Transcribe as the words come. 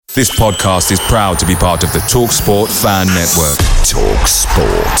This podcast is proud to be part of the TalkSport Fan Network.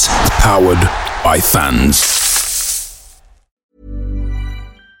 TalkSport. Powered by fans.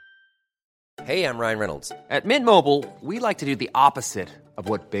 Hey, I'm Ryan Reynolds. At Mint Mobile, we like to do the opposite of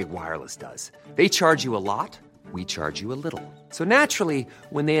what Big Wireless does. They charge you a lot, we charge you a little. So naturally,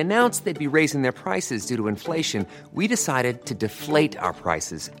 when they announced they'd be raising their prices due to inflation, we decided to deflate our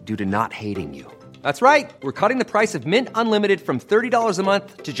prices due to not hating you. That's right. We're cutting the price of Mint Unlimited from $30 a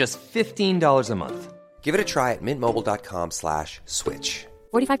month to just $15 a month. Give it a try at mintmobile.com/switch.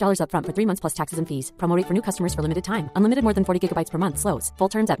 $45 up front for 3 months plus taxes and fees. Promo rate for new customers for limited time. Unlimited more than 40 gigabytes per month. Slows full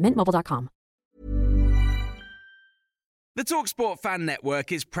terms at mintmobile.com. The TalkSport Fan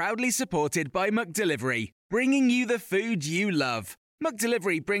Network is proudly supported by McDelivery, bringing you the food you love.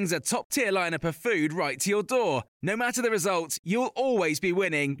 McDelivery brings a top-tier lineup of food right to your door. No matter the result, you'll always be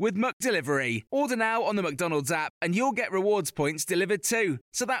winning with McDelivery. Order now on the McDonald's app and you'll get rewards points delivered too.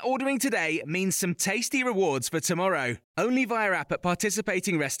 So that ordering today means some tasty rewards for tomorrow. Only via app at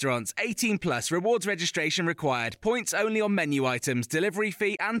participating restaurants. 18 plus. Rewards registration required. Points only on menu items. Delivery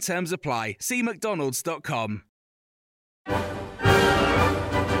fee and terms apply. See mcdonalds.com.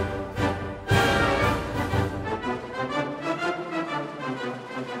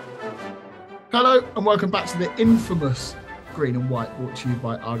 Hello and welcome back to the infamous Green and White, brought to you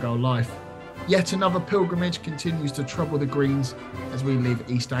by Argyle Life. Yet another pilgrimage continues to trouble the Greens as we leave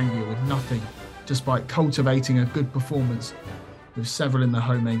East Anglia with nothing, despite cultivating a good performance, with several in the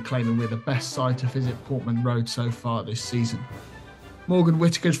home end claiming we're the best side to visit Portman Road so far this season. Morgan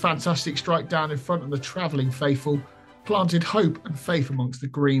Whittaker's fantastic strike down in front of the travelling faithful planted hope and faith amongst the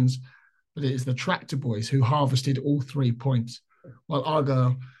Greens, but it is the tractor boys who harvested all 3 points, while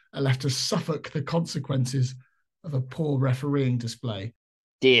Argyle are left to Suffolk the consequences of a poor refereeing display.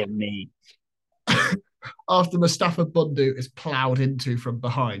 Dear me. After Mustafa Bundu is ploughed into from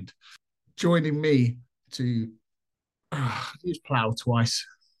behind. Joining me to... he's ploughed twice.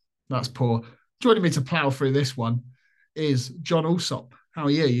 That's poor. Joining me to plough through this one is John Alsop. How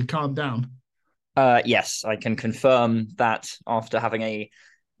are you? You calmed down? Yes, I can confirm that after having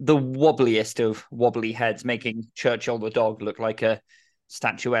the wobbliest of wobbly heads, making Churchill the dog look like a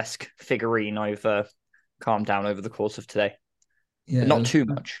statuesque figurine, I've calmed down over the course of today. Yeah, but not too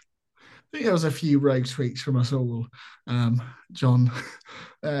much. I think there was a few rogue tweets from us all, John.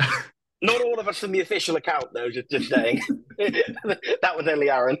 Not all of us from the official account, though, just saying. That was only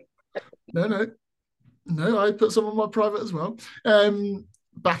Aaron. No, I put some on my private as well.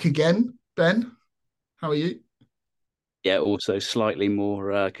 Back again, Ben. How are you? Yeah, also slightly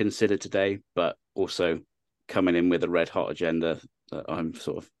more considered today, but also coming in with a red-hot agenda that I'm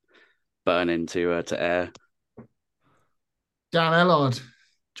sort of burning to air. Dan Ellard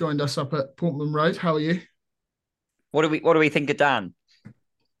joined us up at Portman Road. How are you? What do we think of Dan?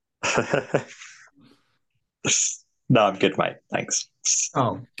 No, I'm good, mate. Thanks.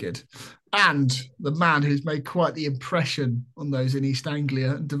 Oh, good. And the man who's made quite the impression on those in East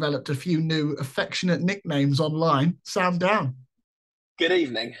Anglia and developed a few new affectionate nicknames online, Sam Down. Good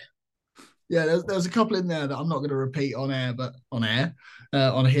evening. Yeah, there's a couple in there that I'm not going to repeat on here, but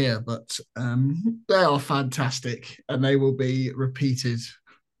they are fantastic and they will be repeated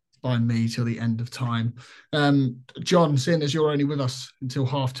by me till the end of time. John, seeing as you're only with us until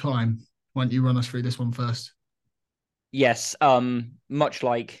half time, why don't you run us through this one first? Yes, much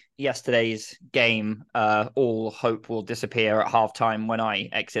like yesterday's game, all hope will disappear at half time when I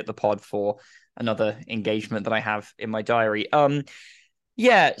exit the pod for another engagement that I have in my diary.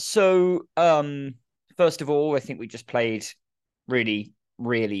 So first of all, I think we just played really,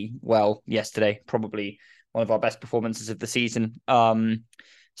 really well yesterday. Probably one of our best performances of the season.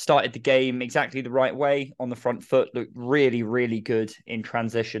 Started the game exactly the right way on the front foot, looked really, really good in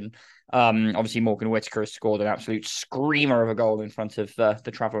transition. Obviously, Morgan Whittaker has scored an absolute screamer of a goal in front of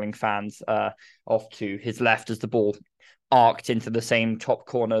the travelling fans off to his left as the ball arced into the same top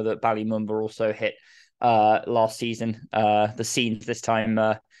corner that Ballymumba also hit last season. The scenes this time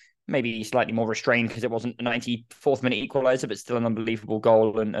maybe slightly more restrained because it wasn't a 94th minute equaliser, but still an unbelievable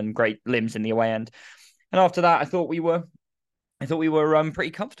goal and great limbs in the away end. And after that, I thought we were pretty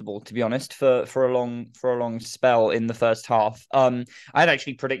comfortable, to be honest, for a long spell in the first half. I had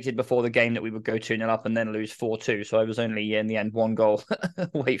actually predicted before the game that we would go 2-0 up and then lose 4-2. So I was only in the end one goal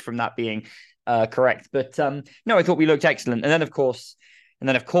away from that being correct. But no, I thought we looked excellent. And then of course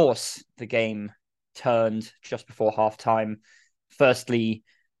the game turned just before half time. Firstly,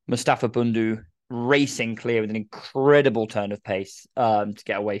 Mustafa Bundu racing clear with an incredible turn of pace to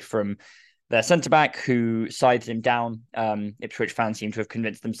get away from their centre-back, who sided him down. Ipswich fans seem to have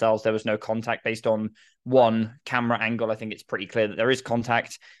convinced themselves there was no contact based on one camera angle. I think it's pretty clear that there is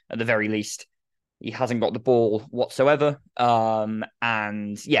contact at the very least. He hasn't got the ball whatsoever.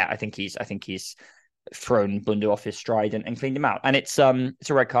 And yeah, I think he's thrown Bundu off his stride and cleaned him out. And it's a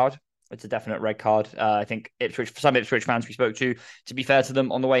red card. It's a definite red card. I think some Ipswich fans we spoke to be fair to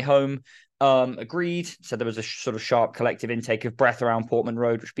them on the way home, agreed. Said there was a sort of sharp collective intake of breath around Portman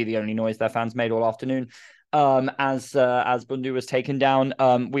Road, which would be the only noise their fans made all afternoon. As Bundu was taken down,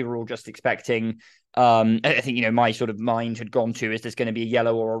 we were all just expecting. I think, my sort of mind had gone to, is this going to be a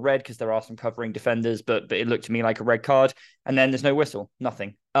yellow or a red? Because there are some covering defenders, but it looked to me like a red card. And then there's no whistle,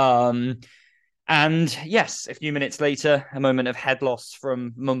 nothing. And yes, a few minutes later, a moment of head loss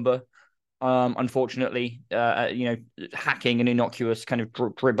from Mumba. Unfortunately, hacking an innocuous kind of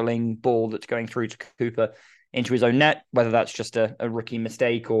dribbling ball that's going through to Cooper into his own net, whether that's just a rookie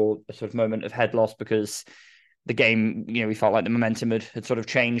mistake or a sort of moment of head loss because the game, we felt like the momentum had sort of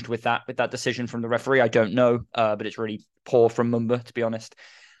changed with that decision from the referee. I don't know, but it's really poor from Mumba, to be honest.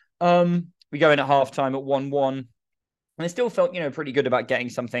 We go in at halftime at 1-1. And I still felt, pretty good about getting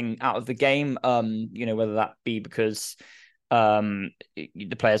something out of the game. Whether that be because the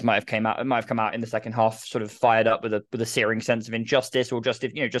players might have come out in the second half sort of fired up with a searing sense of injustice, or just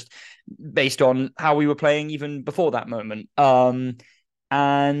based on how we were playing even before that moment. And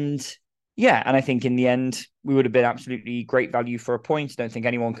I think in the end we would have been absolutely great value for a point. I don't think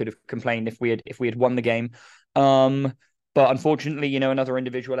anyone could have complained if we had won the game. But unfortunately, another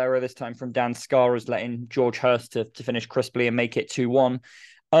individual error, this time from Dan Scarr, is letting George Hurst to finish crisply and make it 2-1.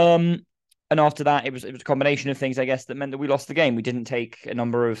 And after that, it was a combination of things, I guess, that meant that we lost the game. We didn't take a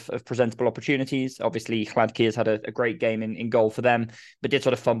number of presentable opportunities. Obviously, Hladki's had a great game in goal for them, but did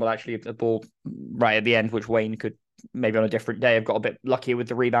sort of fumble actually a ball right at the end, which Wayne could maybe on a different day have got a bit luckier with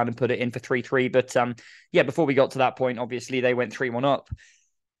the rebound and put it in for 3-3. But before we got to that point, obviously they went 3-1 up.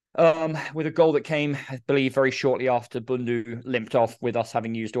 With a goal that came, I believe, very shortly after Bundu limped off, with us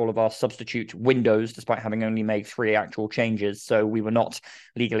having used all of our substitute windows, despite having only made 3 actual changes. So we were not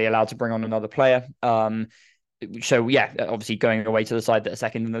legally allowed to bring on another player. Obviously going away to the side that are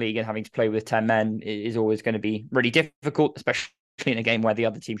second in the league and having to play with 10 men is always going to be really difficult, especially in a game where the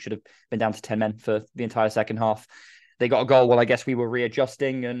other team should have been down to 10 men for the entire second half. They got a goal while I guess we were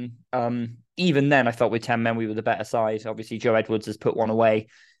readjusting. And even then, I felt with 10 men, we were the better side. Obviously, Joe Edwards has put one away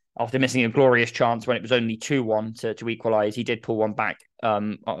after missing a glorious chance when it was only 2-1 to equalise. He did pull one back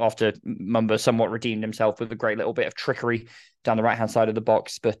after Mumba somewhat redeemed himself with a great little bit of trickery down the right-hand side of the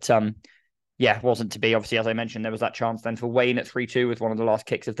box. But wasn't to be. Obviously, as I mentioned, there was that chance then for Wayne at 3-2 with one of the last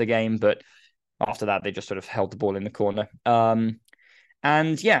kicks of the game. But after that, they just sort of held the ball in the corner.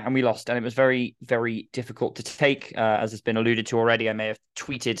 And we lost. And it was very, very difficult to take. As has been alluded to already, I may have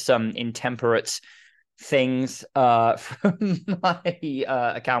tweeted some intemperate things from my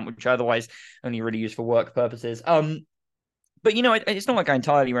account, which I otherwise only really use for work purposes. But it's not like I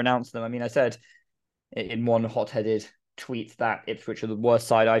entirely renounced them. I mean, I said in one hot-headed tweet that Ipswich are the worst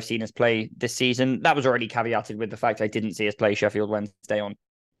side I've seen us play this season. That was already caveated with the fact I didn't see us play Sheffield Wednesday on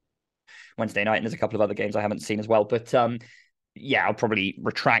Wednesday night, and there's a couple of other games I haven't seen as well. But I'll probably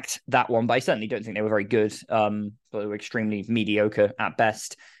retract that one. But I certainly don't think they were very good. They were extremely mediocre at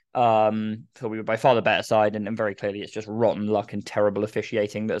best. So we were by far the better side, and very clearly it's just rotten luck and terrible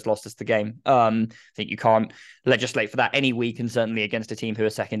officiating that has lost us the game. I think you can't legislate for that any week, and certainly against a team who are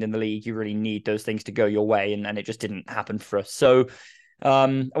second in the league, you really need those things to go your way, and it just didn't happen for us. So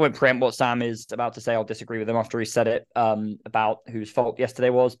I won't preempt what Sam is about to say. I'll disagree with him after he said it about whose fault yesterday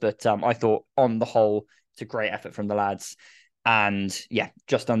was, but I thought on the whole it's a great effort from the lads, and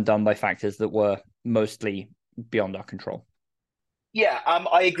just undone by factors that were mostly beyond our control. Yeah,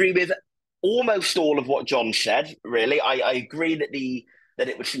 I agree with almost all of what John said. Really, I agree that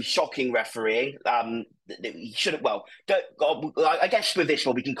it was some shocking refereeing. That he should have. Well, I guess with this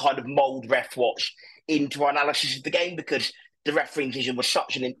one we can kind of mould Ref Watch into our analysis of the game, because the refereeing decision was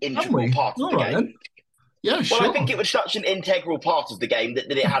such an integral part of the game. Then. Yeah, well, sure. I think it was such an integral part of the game that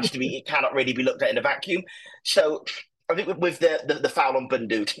it has to be. It cannot really be looked at in a vacuum. So I think with the foul on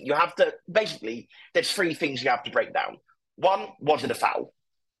Bundu, you have to basically. There's 3 things you have to break down. 1, was it a foul?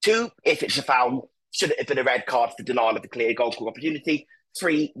 2, if it's a foul, should it have been a red card for denial of the clear goal scoring opportunity?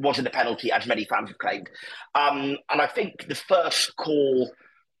 3, was it a penalty, as many fans have claimed? And I think the first call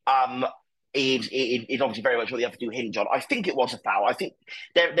is obviously very much what the other 2 hinge on. I think it was a foul. I think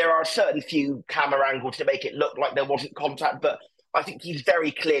there are a certain few camera angles to make it look like there wasn't contact, but I think he's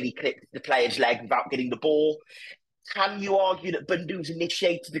very clearly clipped the player's leg without getting the ball. Can you argue that Bundu's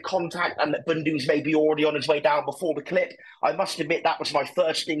initiated the contact and that Bundu's maybe already on his way down before the clip? I must admit that was my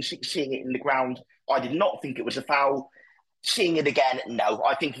first instinct seeing it in the ground. I did not think it was a foul. Seeing it again, no.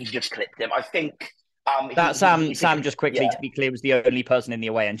 I think he's just clipped him. I think Sam, just quickly to be clear, was the only person in the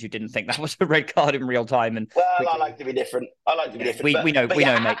away end who didn't think that was a red card in real time. And I like to be different. We know,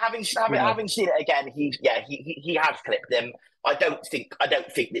 mate. Having seen it again, he has clipped him. I don't think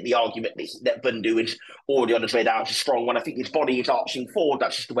that the argument that Bundu is already on his way down is a strong one. I think his body is arching forward.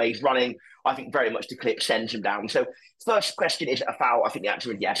 That's just the way he's running. I think very much the clip sends him down. So first question, is it a foul? I think the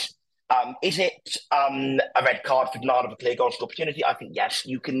answer is yes. Is it a red card for denial of a clear goal opportunity? I think yes.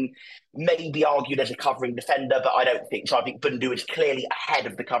 You can maybe argue there's a covering defender, but I don't think so. I think Bundu is clearly ahead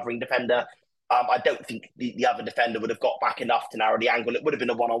of the covering defender. I don't think the other defender would have got back enough to narrow the angle. It would have been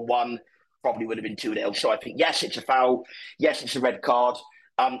a one-on-one, probably would have been 2-0. So I think yes, it's a foul. Yes, it's a red card.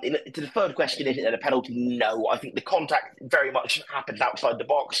 To the third question, is it a penalty? No. I think the contact very much happens outside the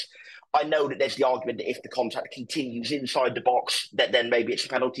box. I know that there's the argument that if the contact continues inside the box, that then maybe it's a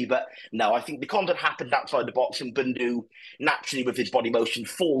penalty. But no, I think the contact happened outside the box, and Bundu naturally with his body motion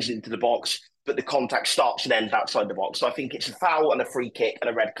falls into the box, but the contact starts and ends outside the box. So I think it's a foul and a free kick and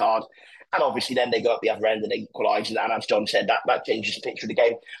a red card. And obviously then they go up the other end and they equalise. And as John said, that changes the picture of the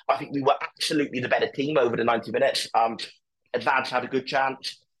game. I think we were absolutely the better team over the 90 minutes. Advance had a good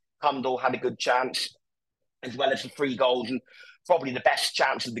chance. Cundall had a good chance, as well as the 3 goals. And probably the best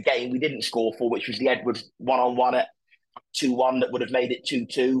chance of the game we didn't score for, which was the Edwards one-on-one at 2-1 that would have made it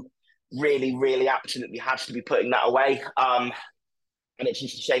 2-2. Really, really absolutely has to be putting that away. And it's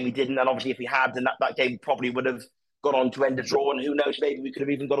just a shame we didn't. And obviously if we had, then that game probably would have gone on to end a draw. And who knows, maybe we could have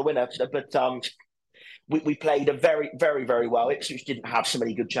even got a winner. But we played a very, very, very well. Ipswich didn't have so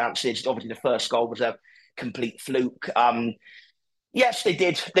many good chances. Obviously the first goal was a complete fluke. Yes, they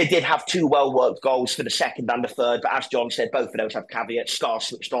did. They did have 2 well-worked goals for the second and the third, but as John said, both of those have caveats. Scar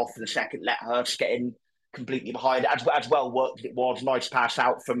switched off for the second, let Hurst get in completely behind. As well worked as it was, nice pass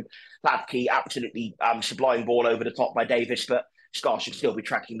out from Ladke, absolutely sublime ball over the top by Davis, but Scar should still be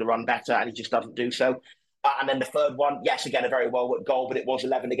tracking the run better, and he just doesn't do so. And then the third one, yes, again, a very well-worked goal, but it was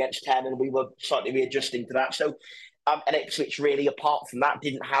 11 against 10, and we were slightly readjusting to that. So, and Ipswich really, apart from that,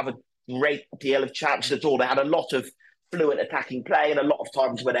 didn't have a great deal of chances at all. They had a lot of fluent attacking play and a lot of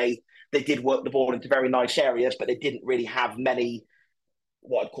times where they did work the ball into very nice areas, but they didn't really have many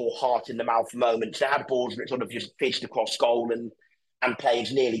what I'd call heart in the mouth moments. They had balls that sort of just fished across goal and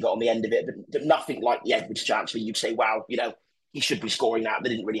players nearly got on the end of it, but nothing like the Edwards chance where you'd say, wow, he should be scoring that.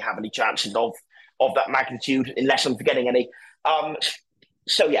 They didn't really have any chances of that magnitude, unless I'm forgetting any.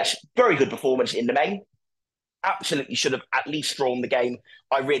 So yes, very good performance in the main. Absolutely should have at least drawn the game.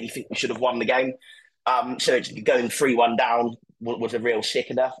 I really think we should have won the game. So it's going 3-1 down was a real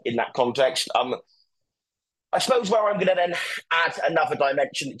sickener in that context. I suppose where I'm going to then add another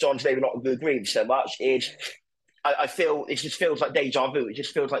dimension that John's maybe not agreeing so much is I feel it just feels like deja vu. It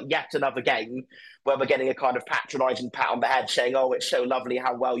just feels like yet another game where we're getting a kind of patronising pat on the head saying, oh, it's so lovely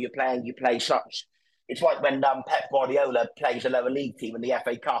how well you're playing. You play such. It's like when Pep Guardiola plays a lower league team in the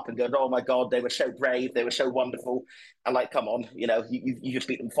FA Cup and goes, oh, my God, they were so brave. They were so wonderful. And like, come on, you just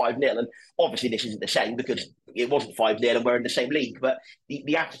beat them 5-0. And obviously this isn't the same because it wasn't 5-0 and we're in the same league. But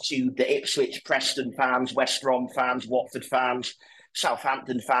the attitude that Ipswich, Preston fans, West Brom fans, Watford fans,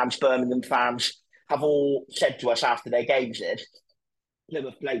 Southampton fans, Birmingham fans have all said to us after their games is,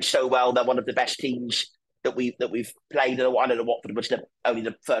 have played so well. They're one of the best teams that we've played. I know that Watford was only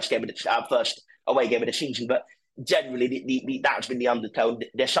the first away game of the season, but generally that's been the undertone.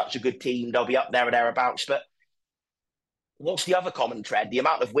 They're such a good team. They'll be up there or thereabouts. But what's the other common thread? The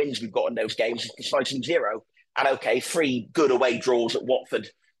amount of wins we've got in those games is precisely 0. And okay, 3 good away draws at Watford,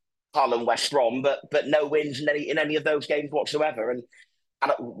 Hull and West Brom, but no wins in any of those games whatsoever. And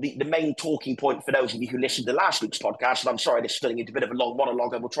the main talking point for those of you who listened to last week's podcast, and I'm sorry this is turning into a bit of a long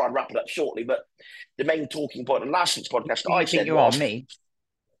monologue, and we'll try and wrap it up shortly, but the main talking point in last week's podcast I said was... me?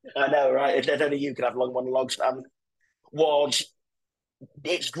 I know, right? If there's only you can have long monologues. Was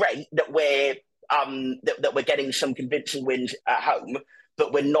it's great that we're getting some convincing wins at home,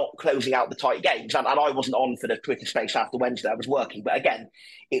 but we're not closing out the tight games. And I wasn't on for the Twitter space after Wednesday. I was working. But again,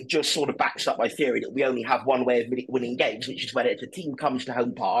 it just sort of backs up my theory that we only have one way of winning games, which is when a team comes to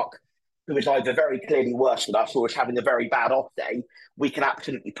home park who is either very clearly worse than us or is having a very bad off day, we can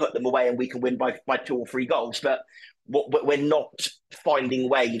absolutely put them away and we can win by 2 or 3 goals. But we're not finding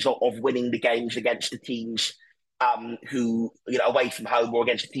ways of winning the games against the teams who, away from home or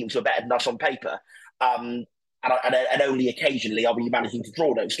against the teams who are better than us on paper. And only occasionally are we managing to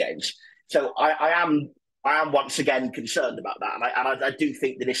draw those games. So I am once again concerned about that. And I do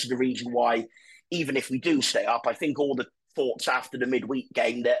think that this is the reason why even if we do stay up, I think all the thoughts after the midweek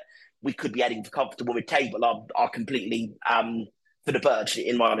game that we could be heading for comfortable mid-table are completely for the birds,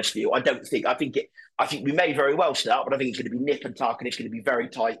 in my honest view. I think we may very well start, but I think it's going to be nip and tuck, and it's going to be very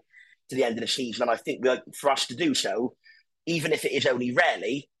tight to the end of the season. And I think for us to do so, even if it is only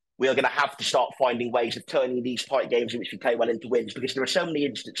rarely, we are going to have to start finding ways of turning these tight games in which we play well into wins, because there are so many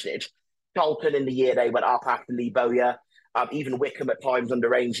instances. Charlton in the year they went up after Lee Bowyer, even Wickham at times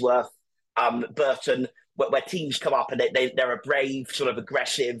under Ainsworth, Burton, where teams come up and they're a brave, sort of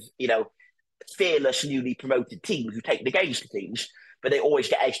aggressive, fearless, newly promoted team who take the games to teams, but they always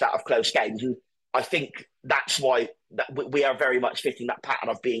get edged out of close games. And I think that's why we are very much fitting that pattern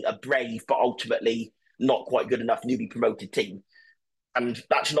of being a brave, but ultimately not quite good enough newly promoted team. And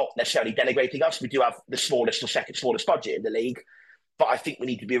that's not necessarily denigrating us. We do have the smallest or second smallest budget in the league, but I think we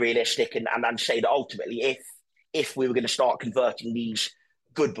need to be realistic and say that ultimately, if we were going to start converting these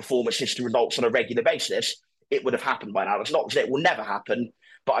good performances to results on a regular basis, it would have happened by now. It's not that it will never happen,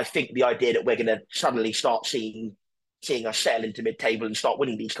 but I think the idea that we're going to suddenly start seeing us sail into mid-table and start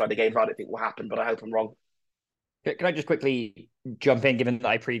winning these kind of games, I don't think will happen, but I hope I'm wrong. Can I just quickly jump in, given that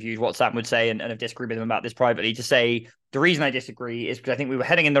I previewed what Sam would say and have disagreed with him about this privately, to say the reason I disagree is because I think we were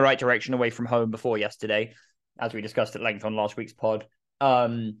heading in the right direction away from home before yesterday, as we discussed at length on last week's pod.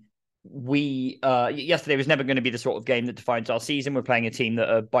 Yesterday was never going to be the sort of game that defines our season. We're playing a team that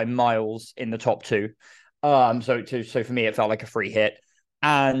are by miles in the top two. So for me, it felt like a free hit.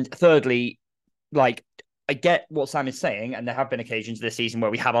 And thirdly, I get what Sam is saying, and there have been occasions this season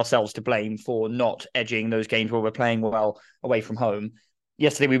where we have ourselves to blame for not edging those games where we're playing well away from home.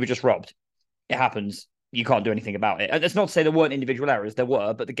 Yesterday, we were just robbed. It happens. You can't do anything about it. And that's not to say there weren't individual errors. There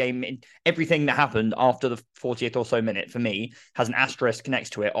were, but the game, everything that happened after the 40th or so minute, for me, has an asterisk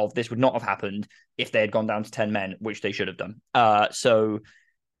next to it of this would not have happened if they had gone down to 10 men, which they should have done. So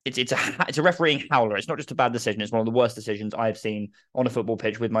it's a refereeing howler. It's not just a bad decision. It's one of the worst decisions I've seen on a football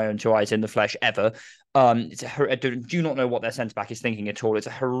pitch with my own two eyes in the flesh ever. I do not know what their centre back is thinking at all. It's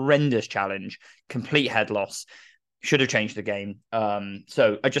a horrendous challenge, complete head loss. Should have changed the game.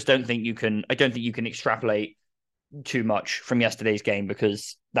 So I just don't think you can. I don't think you can extrapolate too much from yesterday's game,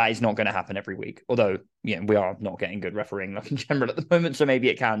 because that is not going to happen every week. Although, we are not getting good refereeing in general at the moment, so maybe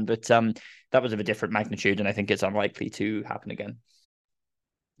it can. But that was of a different magnitude, and I think it's unlikely to happen again.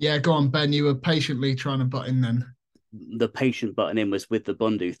 Yeah, go on, Ben. You were patiently trying to butt in then. The patient button in was with the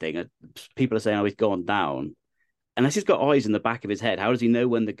Bundu thing. People are saying, he's gone down. Unless he's got eyes in the back of his head, how does he know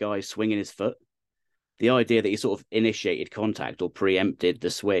when the guy's swinging his foot? The idea that he sort of initiated contact or preempted the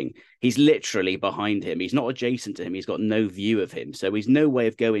swing. He's literally behind him. He's not adjacent to him. He's got no view of him. So he's no way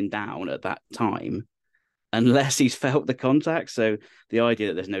of going down at that time unless he's felt the contact. So the idea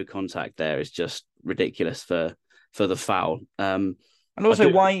that there's no contact there is just ridiculous for the foul. And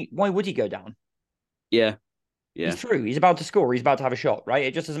also, why would he go down? Yeah. He's through. He's about to score. He's about to have a shot, right?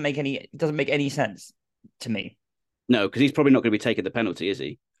 It just doesn't make any sense to me. No, because he's probably not going to be taking the penalty, is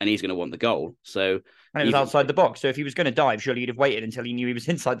he? And he's going to want the goal. So, and it was outside the box. So if he was going to dive, surely he'd have waited until he knew he was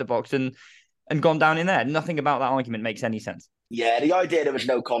inside the box and gone down in there. Nothing about that argument makes any sense. Yeah, the idea there was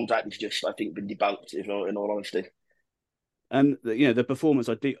no contact is just, I think, been debunked, in all honesty. And the performance,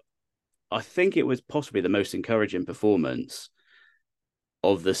 I think it was possibly the most encouraging performance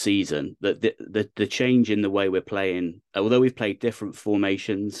of the season. That the change in the way we're playing, although we've played different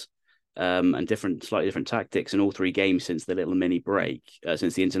formations and slightly different tactics in all three games since the little mini break,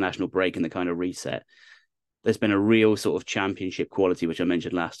 since the international break and the kind of reset, there's been a real sort of championship quality, which I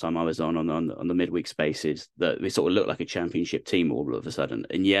mentioned last time I was on the midweek spaces, that we sort of looked like a championship team all of a sudden.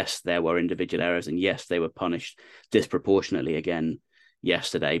 And yes, there were individual errors, and yes, they were punished disproportionately again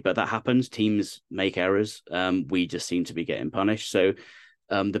yesterday, but that happens. Teams make errors. We just seem to be getting punished. So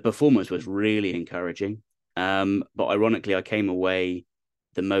the performance was really encouraging. But ironically, I came away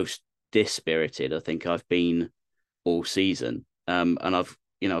the most dispirited I think I've been all season. And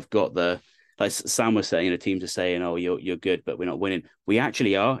I've got like Sam was saying, teams are saying, "Oh, you're good, but we're not winning." We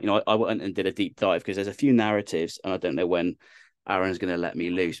actually are. I went and did a deep dive because there's a few narratives, and I don't know when Aaron's going to let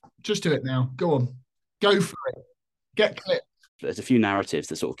me loose. Just do it now. Go on. Go for it. Get clipped. There's a few narratives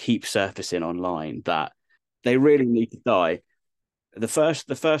that sort of keep surfacing online that they really need to die. The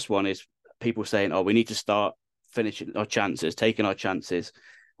first one is people saying, "Oh, we need to start finishing our chances, taking our chances.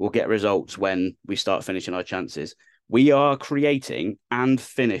 We'll get results when we start finishing our chances." We are creating and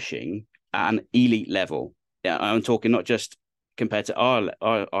finishing at an elite level. Yeah, I'm talking not just compared to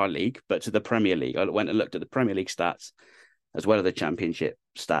our league, but to the Premier League. I went and looked at the Premier League stats as well as the Championship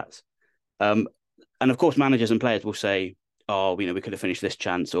stats. And of course, managers and players will say, "Oh, we could have finished this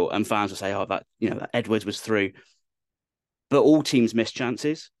chance," and fans will say, "Oh, that Edwards was through." But all teams miss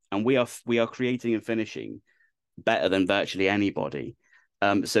chances. and we are creating and finishing better than virtually anybody.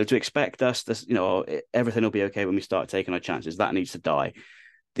 So to expect us to, everything will be okay when we start taking our chances, that needs to die.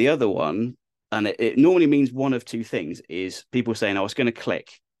 The other one, and it normally means one of two things, is people saying, oh, it's going to click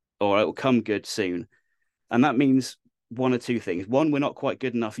or it will come good soon. And that means one or two things. One, we're not quite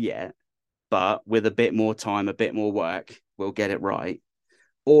good enough yet, but with a bit more time, a bit more work, we'll get it right.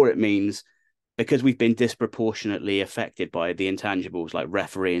 Or it means because we've been disproportionately affected by the intangibles like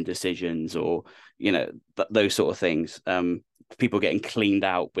refereeing decisions or, those sort of things. People getting cleaned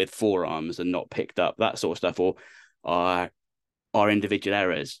out with forearms and not picked up, that sort of stuff, or our individual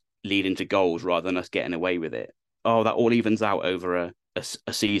errors leading to goals rather than us getting away with it. Oh, that all evens out over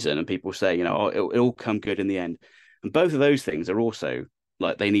a season, and people say, it'll all come good in the end. And both of those things are also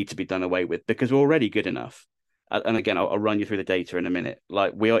like they need to be done away with because we're already good enough. And again, I'll run you through the data in a minute.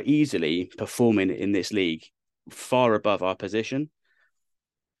 Like we are easily performing in this league far above our position.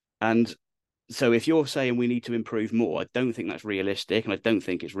 And so if you're saying we need to improve more, I don't think that's realistic and I don't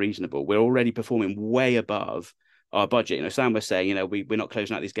think it's reasonable. We're already performing way above our budget. Sam was saying, we're not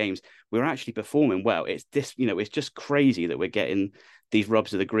closing out these games. We're actually performing well. It's this, it's just crazy that we're getting these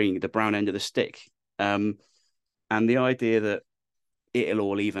rubs of the green, the brown end of the stick. And the idea that it'll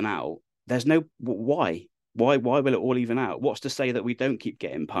all even out, there's no why. Why will it all even out? What's to say that we don't keep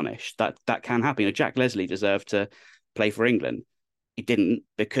getting punished? That can happen. Jack Leslie deserved to play for England. He didn't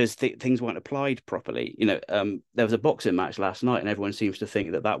because things weren't applied properly. There was a boxing match last night, and everyone seems to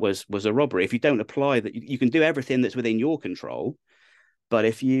think that was a robbery. If you don't apply that, you can do everything that's within your control, but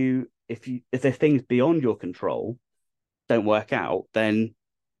if there's things beyond your control don't work out, then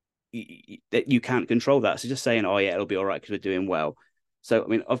you can't control that. So just saying, oh yeah, it'll be all right because we're doing well. So I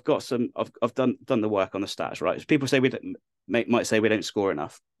mean, I've done the work on the stats, right? So people say might say we don't score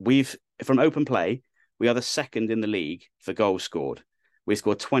enough. From open play, we are the second in the league for goals scored. We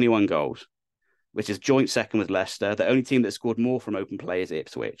scored 21 goals, which is joint second with Leicester. The only team that scored more from open play is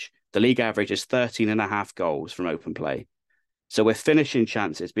Ipswich. The league average is 13.5 goals from open play. So we're finishing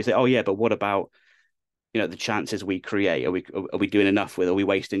chances. We say, oh yeah, but what about the chances we create? Are we doing enough with? Are we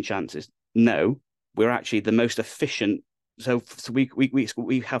wasting chances? No, we're actually the most efficient. So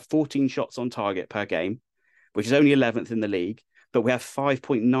we have 14 shots on target per game, which is only 11th in the league, but we have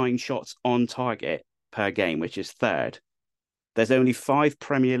 5.9 shots on target per game, which is third. There's only 5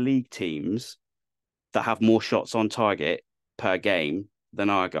 Premier League teams that have more shots on target per game than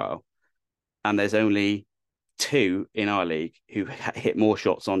Argyle. And there's only 2 in our league who hit more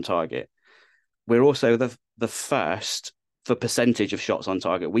shots on target. We're also the first for percentage of shots on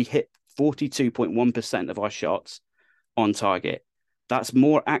target. We hit 42.1% of our shots on target. That's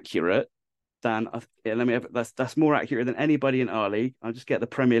more accurate than that's more accurate than anybody in our league. I'll just get the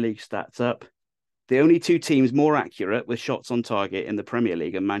Premier League stats up. The only 2 teams more accurate with shots on target in the Premier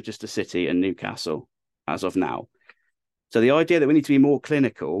League are Manchester City and Newcastle as of now. So the idea that we need to be more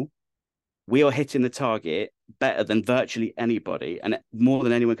clinical, we are hitting the target better than virtually anybody and more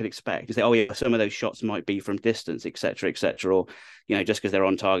than anyone could expect. You say, oh yeah, some of those shots might be from distance, etc., or just because they're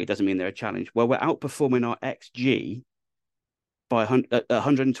on target doesn't mean they're a challenge. Well, we're outperforming our XG by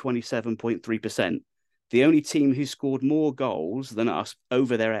 127.3%. The only team who scored more goals than us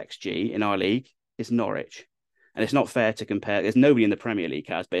over their XG in our league is Norwich. And it's not fair to compare. There's nobody in the Premier League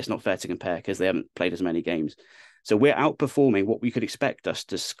has, but it's not fair to compare because they haven't played as many games. So we're outperforming what we could expect us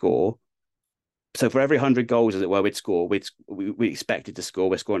to score. So for every 100 goals, as it were, we expected to score,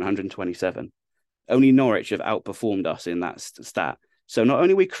 we're scoring 127. Only Norwich have outperformed us in that stat. So not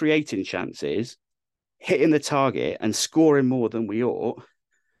only are we creating chances, hitting the target and scoring more than we ought,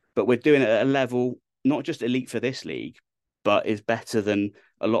 but we're doing it at a level not just elite for this league, but is better than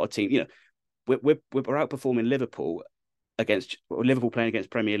a lot of teams. We're outperforming Liverpool playing against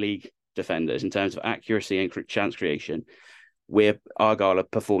Premier League defenders in terms of accuracy and chance creation. Argyle are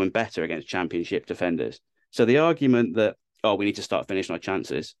performing better against Championship defenders. So the argument that we need to start finishing our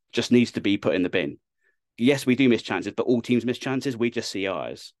chances just needs to be put in the bin. Yes, we do miss chances, but all teams miss chances. We just see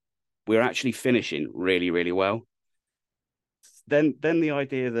ours. We're actually finishing really, really well. Then the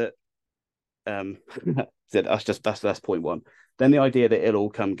idea that that's point one. Then the idea that it'll all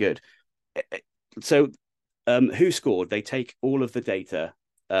come good. So who scored? They take all of the data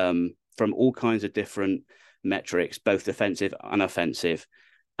from all kinds of different metrics, both defensive and offensive,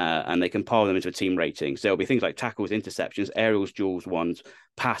 and they compile them into a team rating. So there'll be things like tackles, interceptions, aerials, duels, ones,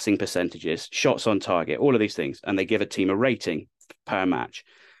 passing percentages, shots on target, all of these things, and they give a team a rating per match.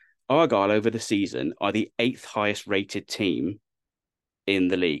 Argyle over the season are the 8th highest rated team in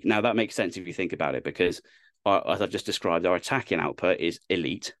the league. Now that makes sense if you think about it, because as I've just described, our attacking output is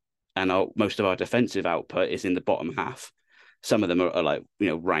elite and most of our defensive output is in the bottom half. Some of them are like,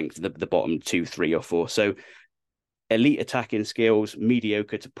 ranked the bottom 2, 3, or 4. So elite attacking skills,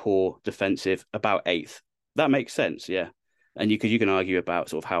 mediocre to poor defensive, about 8th. That makes sense, yeah. And you can argue about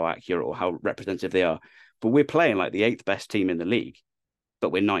sort of how accurate or how representative they are. But we're playing like the 8th best team in the league,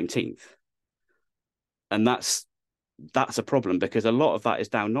 but we're 19th. And that's a problem, because a lot of that is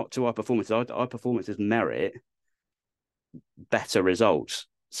down not to our performances. Our performances merit better results.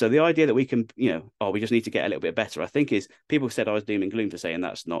 So the idea that we can, we just need to get a little bit better, I think is, people said I was doom and gloom for saying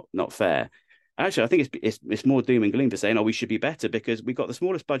that's not fair. Actually, I think it's more doom and gloom for saying, we should be better, because we've got the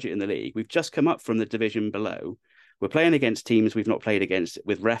smallest budget in the league. We've just come up from the division below. We're playing against teams we've not played against,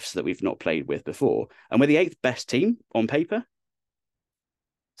 with refs that we've not played with before. And we're the 8th best team on paper.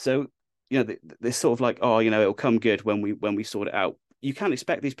 So, this sort of like, it'll come good when we sort it out. You can't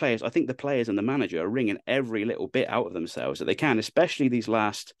expect these players. I think the players and the manager are wringing every little bit out of themselves that they can, especially these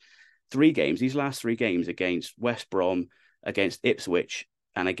last 3 games. These last 3 games against West Brom, against Ipswich,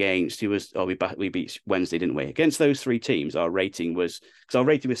 and against we beat Wednesday, didn't we? Against those 3 teams, our rating was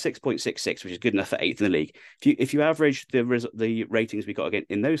 6.66, which is good enough for 8th in the league. If you average the ratings we got again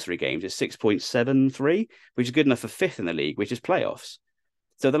in those 3 games, it's 6.73, which is good enough for 5th in the league, which is playoffs.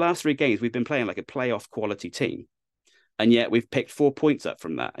 So the last 3 games we've been playing like a playoff quality team. And yet we've picked 4 points up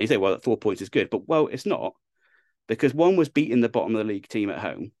from that. And you say, well, 4 points is good. But, well, it's not. Because one was beating the bottom of the league team at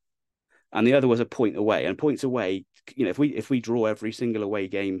home, and the other was a point away. And points away, if we draw every single away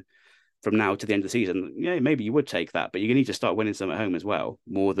game from now to the end of the season, yeah, maybe you would take that. But you need to start winning some at home as well,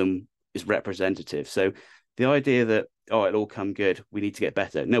 more than is representative. So the idea that, it'll all come good, we need to get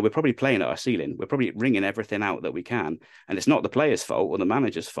better. No, we're probably playing at our ceiling. We're probably wringing everything out that we can. And it's not the player's fault or the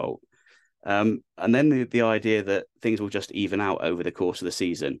manager's fault. And then the idea that things will just even out over the course of the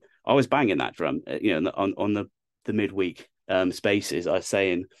season. I was banging that drum, on the midweek spaces. I was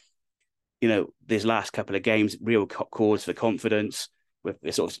saying, these last couple of games, real cause for confidence with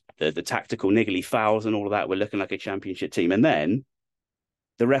the sort of the tactical niggly fouls and all of that. We're looking like a championship team. And then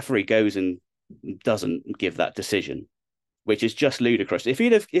the referee goes and doesn't give that decision, which is just ludicrous. If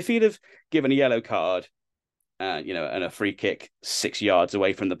he'd have given a yellow card, and a free kick 6 yards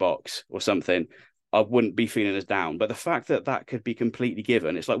away from the box or something, I wouldn't be feeling as down. But the fact that could be completely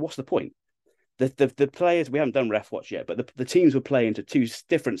given, it's like, what's the point? The players, we haven't done ref watch yet, but the teams were playing to 2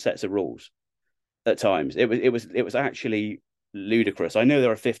 different sets of rules at times. It was actually ludicrous. I know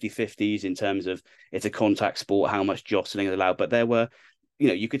there are 50-50s in terms of it's a contact sport, how much jostling is allowed, but there were,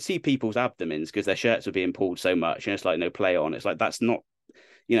 you could see people's abdomens because their shirts were being pulled so much, and it's like, no, play on. It's like, that's not,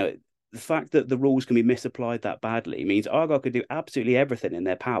 the fact that the rules can be misapplied that badly means Argyle could do absolutely everything in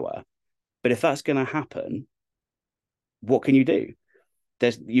their power. But if that's going to happen, what can you do?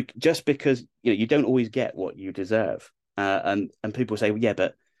 Just because you don't always get what you deserve, and people say, well, yeah,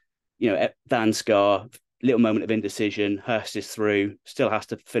 but Dan Scar, little moment of indecision, Hurst is through, still has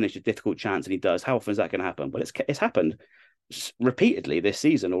to finish a difficult chance, and he does. How often is that going to happen? Well, it's happened repeatedly this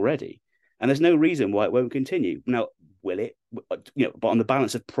season already, and there's no reason why it won't continue. Now, will it? But on the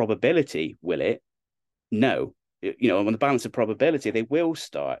balance of probability, will it? No. On the balance of probability, they will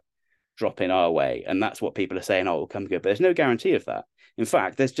start dropping our way, and that's what people are saying. It'll come good, but there's no guarantee of that. In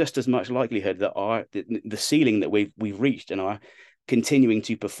fact, there's just as much likelihood that the ceiling that we've reached and are continuing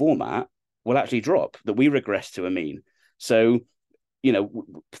to perform at will actually drop, that we regress to a mean. So,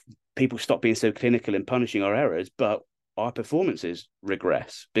 people stop being so clinical in punishing our errors, but our performances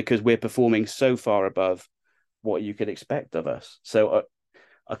regress because we're performing so far above what you could expect of us. So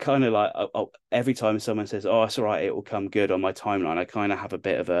I kind of like, every time someone says, it's all right, it will come good on my timeline, I kind of have a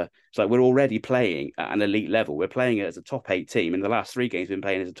bit of it's like, we're already playing at an elite level. We're playing it as a top 8 team. In the last 3 games, we've been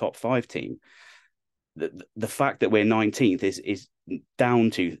playing as a top 5 team. The fact that we're 19th is down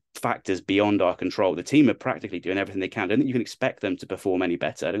to factors beyond our control. The team are practically doing everything they can. I don't think you can expect them to perform any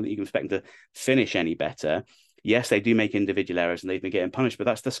better. I don't think you can expect them to finish any better. Yes, they do make individual errors and they've been getting punished, but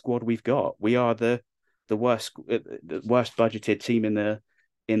that's the squad we've got. We are the worst budgeted team in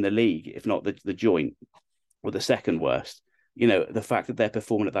the league, if not the joint, or the second worst. The fact that they're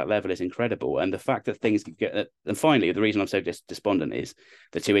performing at that level is incredible, and the fact that things get. And finally, the reason I'm so despondent is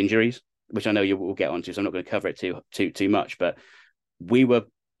the 2 injuries, which I know you will get onto, so I'm not going to cover it too much. But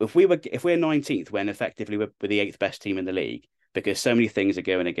if we're 19th, when effectively we're the 8th best team in the league, because so many things are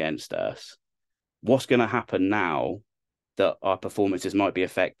going against us, what's going to happen now that our performances might be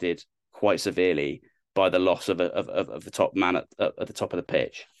affected quite severely by the loss of the top man at the top of the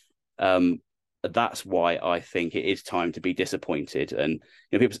pitch? That's why I think it is time to be disappointed. And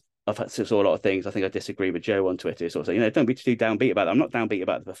people, saw a lot of things. I think I disagree with Joe on Twitter. Sort of saying, don't be too downbeat about it. I'm not downbeat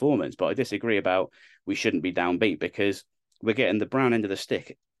about the performance, but I disagree about we shouldn't be downbeat because we're getting the brown end of the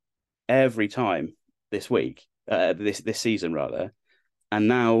stick every time this week. this season rather, and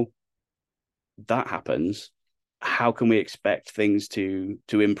now that happens. How can we expect things to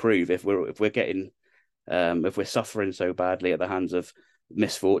improve if we're getting if we're suffering so badly at the hands of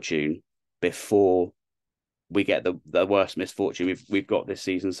misfortune before we get the worst misfortune we've got this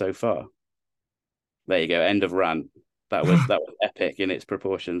season so far? There you go. End of rant. That was epic in its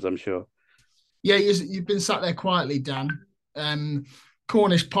proportions, I'm sure. Yeah, you've been sat there quietly, Dan.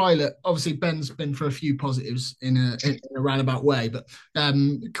 Cornish pilot. Obviously, Ben's been for a few positives in a roundabout way, but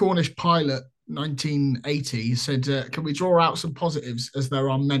Cornish pilot 1980 said, "Can we draw out some positives as there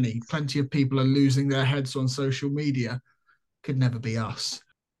are many? Plenty of people are losing their heads on social media. Could never be us."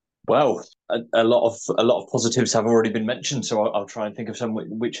 Well, a lot of positives have already been mentioned, so I'll try and think of some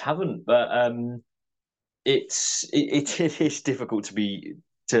which haven't. But it is difficult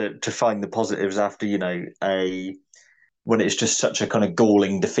to find the positives after when it's just such a kind of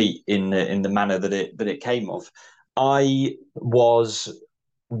galling defeat in the manner that it came off. I was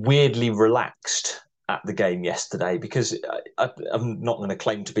weirdly relaxed at the game yesterday because I'm not going to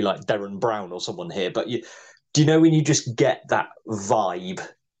claim to be like Darren Brown or someone here, but do you know when you just get that vibe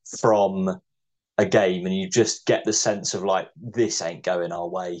from a game and you just get the sense of like, this ain't going our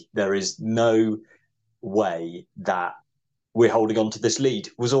way. There is no way that we're holding on to this lead,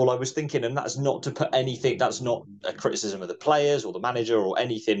 was all I was thinking. And that's not to put anything, that's not a criticism of the players or the manager or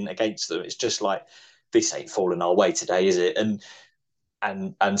anything against them. It's just like, this ain't falling our way today, is it? And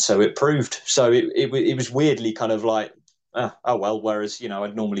so it proved. So it was weirdly kind of like, oh well, whereas,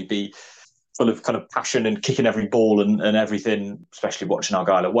 I'd normally be full of kind of passion and kicking every ball and everything, especially watching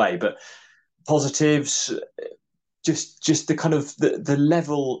Argyle away. But positives, just the kind of the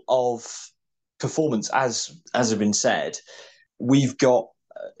level of performance, as has been said, we've got.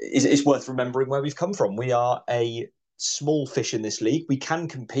 It's worth remembering where we've come from. We are a small fish in this league. We can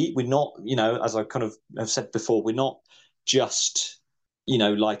compete. We're not, as I kind of have said before, we're not just,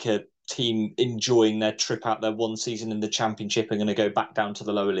 like a team enjoying their trip out there one season in the Championship and going to go back down to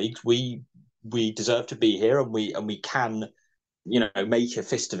the lower leagues. We deserve to be here, and we can, make a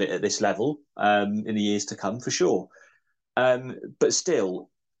fist of it at this level in the years to come for sure. But still,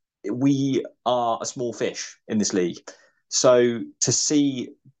 we are a small fish in this league. So to see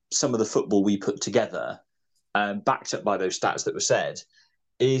some of the football we put together, backed up by those stats that were said,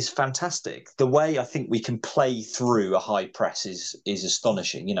 is fantastic. The way I think we can play through a high press is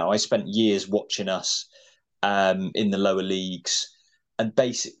astonishing. I spent years watching us in the lower leagues, and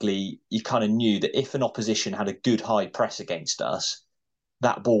basically you kind of knew that if an opposition had a good high press against us,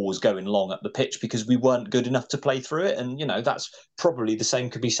 that ball was going long up the pitch because we weren't good enough to play through it. And, that's probably the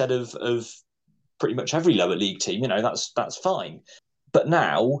same could be said of pretty much every lower league team. That's fine. But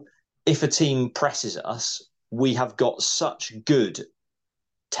now, if a team presses us, we have got such good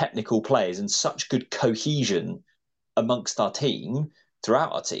technical players and such good cohesion amongst our team,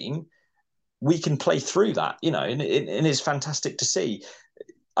 throughout our team, we can play through that, and it's fantastic to see.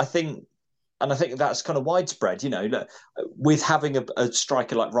 I think that's kind of widespread, with having a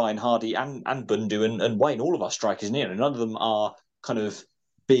striker like Ryan Hardy and Bundu and Wayne, all of our strikers none of them are kind of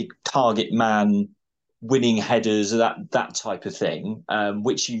big target man, winning headers, that type of thing,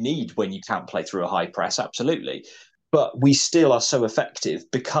 which you need when you can't play through a high press, absolutely. But we still are so effective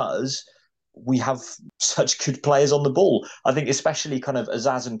because we have such good players on the ball. I think especially kind of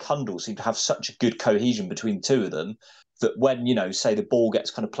Azaz and Kundal seem to have such a good cohesion between the two of them that when, say the ball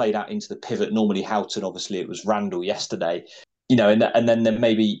gets kind of played out into the pivot, normally Houghton, obviously it was Randall yesterday, and then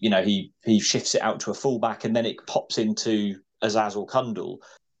maybe, he shifts it out to a fullback and then it pops into Azaz or Kundal.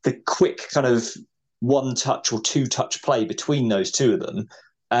 The quick kind of one touch or two touch play between those two of them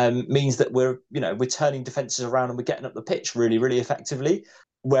means that we're turning defences around and we're getting up the pitch really, really effectively.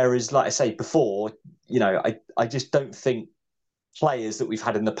 Whereas, like I say before, I just don't think players that we've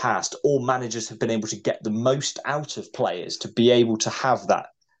had in the past or managers have been able to get the most out of players to be able to have that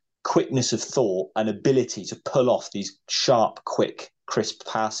quickness of thought and ability to pull off these sharp, quick, crisp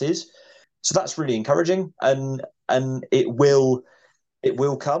passes. So that's really encouraging, and it will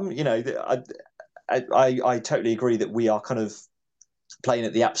come. I totally agree that we are kind of playing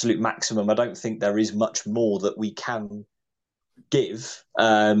at the absolute maximum. I don't think there is much more that we can give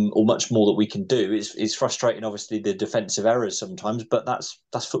or much more that we can do. It's frustrating, obviously, the defensive errors sometimes, but that's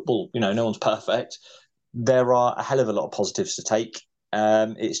football. No one's perfect. There are a hell of a lot of positives to take.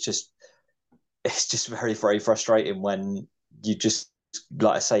 It's just very, very frustrating when you just,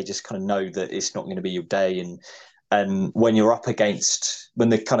 like I say, just kind of know that it's not going to be your day, and when you're up against, when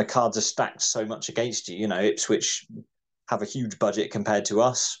the kind of cards are stacked so much against you, Ipswich have a huge budget compared to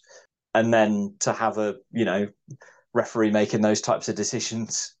us, and then to have a referee making those types of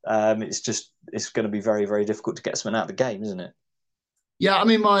decisions. It's going to be very, very difficult to get someone out of the game, isn't it? Yeah, I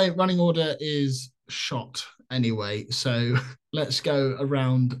mean, my running order is shot anyway. So let's go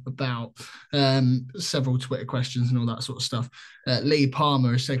around about several Twitter questions and all that sort of stuff. Lee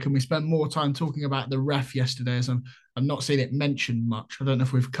Palmer has said, can we spend more time talking about the ref yesterday? As I'm not seeing it mentioned much. I don't know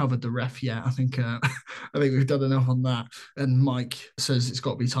if we've covered the ref yet. I think we've done enough on that. And Mike says it's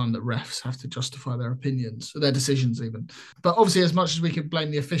got to be time that refs have to justify their opinions, their decisions even. But obviously, as much as we can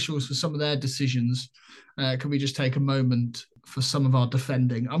blame the officials for some of their decisions, can we just take a moment for some of our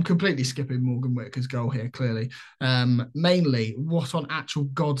defending? I'm completely skipping Morgan Whitaker's goal here, clearly. Mainly, what on actual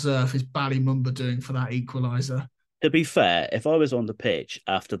God's earth is Ballymumba doing for that equaliser? To be fair, if I was on the pitch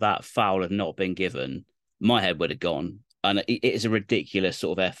after that foul had not been given, my head would have gone. And it is a ridiculous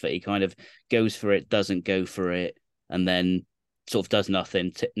sort of effort. He kind of goes for it, doesn't go for it, and then sort of does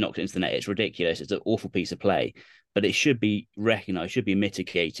nothing, knocks it into the net. It's ridiculous. It's an awful piece of play. But it should be recognised, should be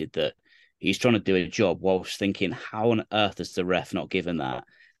mitigated that he's trying to do a job whilst thinking, how on earth has the ref not given that?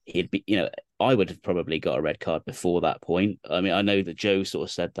 He'd be, I would have probably got a red card before that point. I mean, I know that Joe sort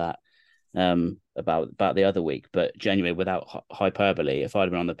of said that about the other week, but genuinely, without hyperbole, if I'd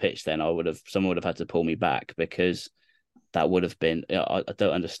been on the pitch, then someone would have had to pull me back, because that would have been. I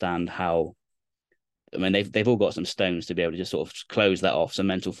don't understand how. I mean, they've all got some stones to be able to just sort of close that off, some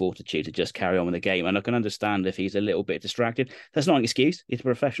mental fortitude to just carry on with the game. And I can understand if he's a little bit distracted. That's not an excuse. He's a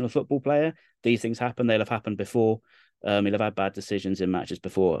professional football player. These things happen. They'll have happened before. He'll have had bad decisions in matches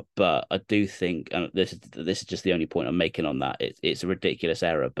before. But I do think, and this is just the only point I'm making on that, it's a ridiculous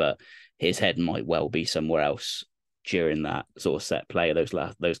error, but his head might well be somewhere else during that sort of set play,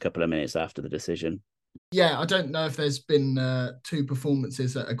 those couple of minutes after the decision. Yeah, I don't know if there's been two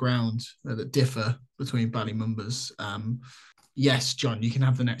performances at a ground that differ between Ballymumba's. Yes, John, you can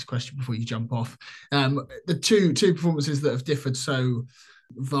have the next question before you jump off. The two performances that have differed so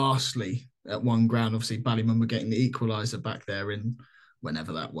vastly at one ground, obviously Ballymumba getting the equaliser back there in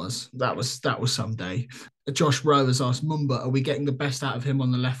whenever that was. That was some day. Josh Rowe has asked, Mumba, are we getting the best out of him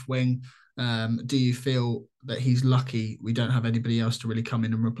on the left wing? Do you feel that he's lucky we don't have anybody else to really come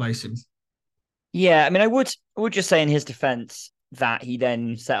in and replace him? Yeah, I mean, I would just say in his defence that he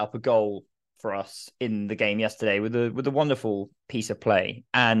then set up a goal for us in the game yesterday with a wonderful piece of play,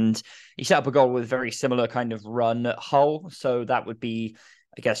 and he set up a goal with a very similar kind of run at Hull. So that would be,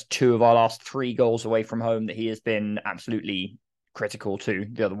 I guess, 2 of our last 3 goals away from home that he has been absolutely critical to.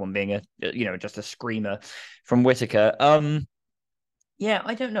 The other one being just a screamer from Whitaker. Yeah,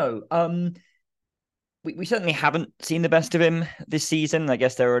 I don't know. We certainly haven't seen the best of him this season. I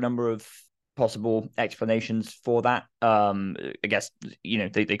guess there are a number of possible explanations for that. I guess,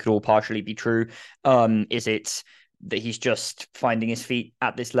 they could all partially be true. Is it that he's just finding his feet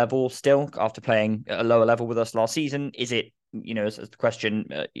at this level still after playing at a lower level with us last season? Is it, as the question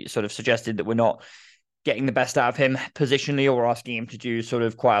sort of suggested, that we're not getting the best out of him positionally, or asking him to do sort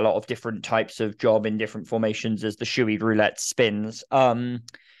of quite a lot of different types of job in different formations as the Shuey roulette spins?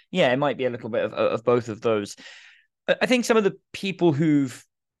 Yeah, it might be a little bit of both of those. I think some of the people who've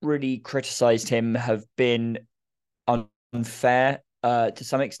really criticized him have been unfair to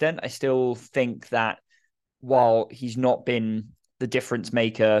some extent. I still think that while he's not been the difference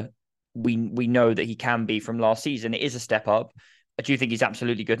maker we know that he can be from last season, it is a step up. I do think he's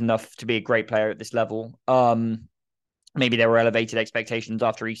absolutely good enough to be a great player at this level. Maybe there were elevated expectations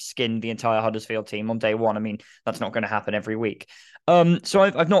after he skinned the entire Huddersfield team on day one. I mean, that's not going to happen every week. So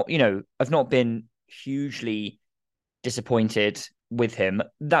I've not been hugely disappointed with him.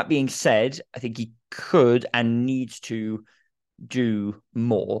 That being said, I think he could and needs to do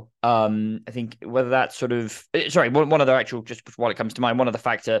more. I think whether that's sort of one other actual, just while it comes to mind, one other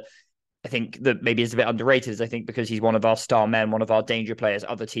factor I think that maybe is a bit underrated is I think because he's one of our star men, one of our danger players,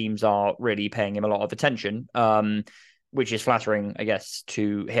 other teams are really paying him a lot of attention, which is flattering, I guess,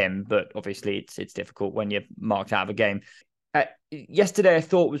 to him. But obviously it's difficult when you're marked out of a game. Yesterday, I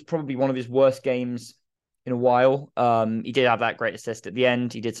thought was probably one of his worst games in a while. He did have that great assist at the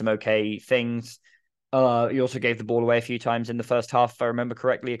end. He did some okay things. He also gave the ball away a few times in the first half, if I remember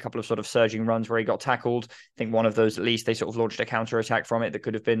correctly, a couple of sort of surging runs where he got tackled. I think one of those, at least, they sort of launched a counter-attack from it that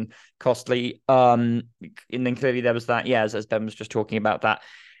could have been costly. And then clearly there was that, as Ben was just talking about, that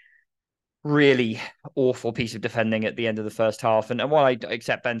really awful piece of defending at the end of the first half. And while I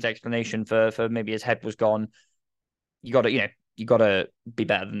accept Ben's explanation for maybe his head was gone, you got to be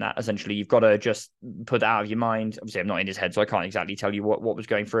better than that. Essentially, you've got to just put that out of your mind. Obviously, I'm not in his head, so I can't exactly tell you what was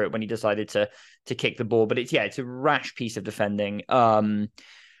going through it when he decided to kick the ball. But it's a rash piece of defending. Is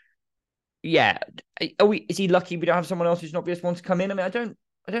he lucky we don't have someone else who's an obvious one to come in? I mean, I don't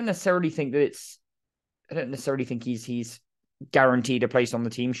necessarily think that it's don't necessarily think he's guaranteed a place on the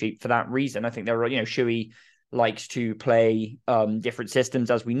team sheet for that reason. I think there are, Shuey likes to play different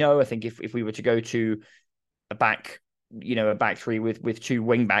systems, as we know. I think if we were to go to a back three with two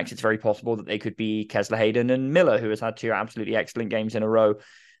wing backs, it's very possible that they could be Kesler Hayden and Miller, who has had two absolutely excellent games in a row.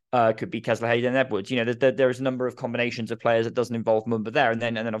 Could be Kesler Hayden and Edwards. There's a number of combinations of players that doesn't involve Mumba there, and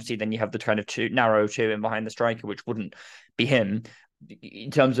then obviously you have the kind of narrow two in behind the striker, which wouldn't be him.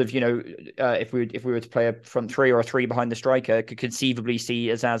 In terms of if we were to play a front three or a three behind the striker, could conceivably see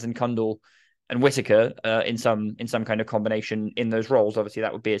Azaz and Kundal and Whittaker in some kind of combination in those roles. Obviously,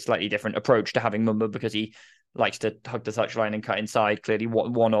 that would be a slightly different approach to having Mumba, because he likes to hug the touchline and cut inside. Clearly,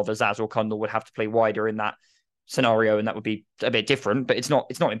 one of Azaz or Kundal would have to play wider in that scenario, and that would be a bit different. But it's not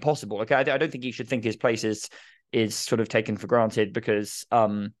impossible. Okay, I don't think he should think his place is sort of taken for granted because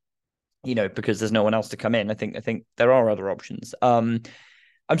because there's no one else to come in. I think there are other options. I'm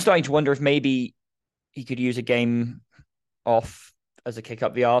starting to wonder if maybe he could use a game off as a kick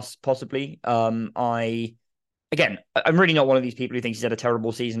up the arse, possibly. I'm really not one of these people who thinks he's had a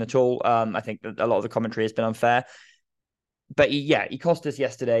terrible season at all. I think that a lot of the commentary has been unfair. But he cost us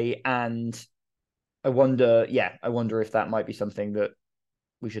yesterday, and I wonder if that might be something that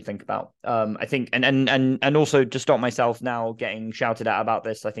we should think about. I think, and also to stop myself now getting shouted at about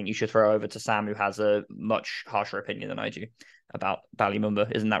this, I think you should throw over to Sam, who has a much harsher opinion than I do about Bali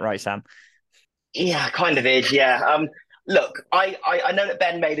Mumba. Isn't that right, Sam? Yeah, kind of is. Yeah. Look, I know that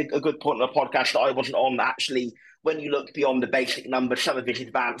Ben made a good point on the podcast that I wasn't on. Actually, when you look beyond the basic numbers, some of his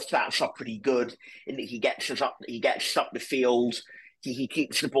advanced stats are pretty good in that he gets us up the field. He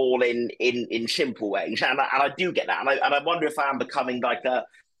keeps the ball in simple ways, and I do get that, and I wonder if I am becoming like the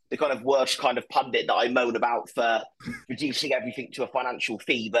kind of worst kind of pundit that I moan about for reducing everything to a financial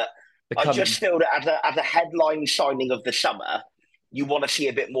fee. But I just feel that as a headline signing of the summer, you want to see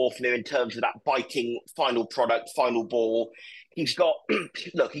a bit more from him in terms of that biting final product, final ball. He got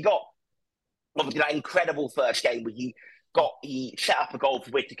obviously that incredible first game where he set up a goal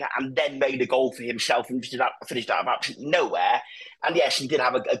for Whittaker and then made a goal for himself and finished out of absolutely nowhere. And yes, he did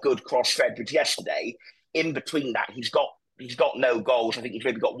have a good cross for Edwards yesterday. In between that, he's got no goals. I think he's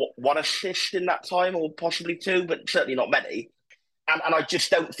maybe got one assist in that time, or possibly two, but certainly not many. And I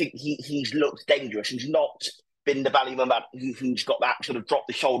just don't think he's looked dangerous. He's not been the Ballymumba who's got that sort of drop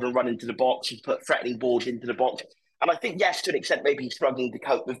the shoulder and run into the box. He's put threatening balls into the box. And I think, yes, to an extent, maybe he's struggling to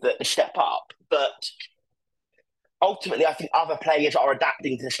cope with the step up. But ultimately, I think other players are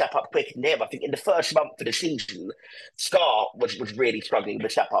adapting to the step up quicker than him. I think in the first month of the season, Scar was really struggling with the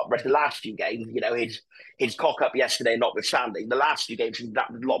step up. Whereas the last few games, his cock up yesterday notwithstanding, the last few games he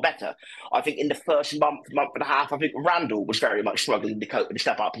adapted a lot better. I think in the first month and a half, I think Randall was very much struggling to cope with the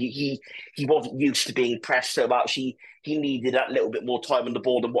step up. He wasn't used to being pressed so much. He needed that little bit more time on the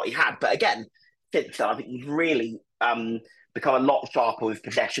ball than what he had. But again, since then, I think he's really become a lot sharper with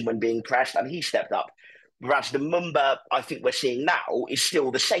possession when being pressed, and he stepped up. Whereas the Mumba I think we're seeing now is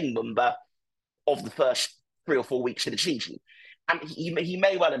still the same Mumba of the first 3 or 4 weeks of the season. And he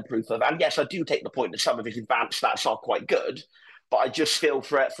may well improve further. And yes, I do take the point that some of his advanced stats are quite good, but I just feel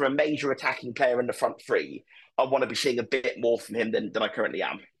for a major attacking player in the front three, I want to be seeing a bit more from him than I currently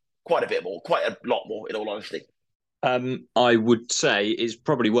am. Quite a bit more, quite a lot more, in all honesty. I would say it's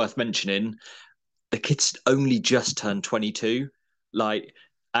probably worth mentioning the kid's only just turned 22.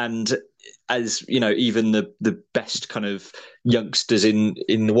 And as you know, even the best kind of youngsters in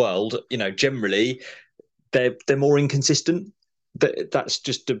the world, generally they're more inconsistent. That's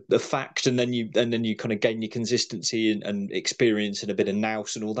just a fact. And then you kind of gain your consistency and experience and a bit of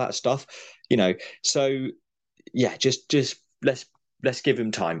nous and all that stuff. So yeah, just let's give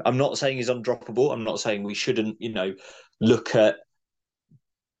him time. I'm not saying he's undroppable. I'm not saying we shouldn't look at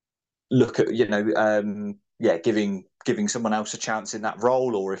giving someone else a chance in that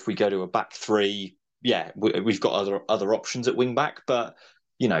role, or if we go to a back three, we've got other options at wing back. But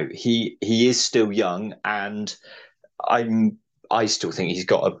he is still young, and I still think he's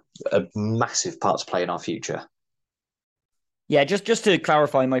got a massive part to play in our future. Yeah, just to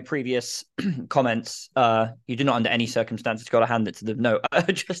clarify my previous comments, you do not under any circumstances got to hand it to them. No,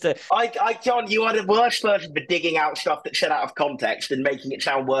 John, you are the worst person for digging out stuff that's said out of context and making it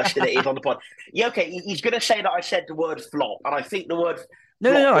sound worse than it is on the pod. Yeah, okay, he's going to say that I said the word flop, and I think the word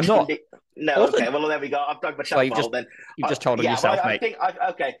No, I'm not. No, okay, well, there we go. I've dug myself a hole then. You've just told on yourself, mate. I think,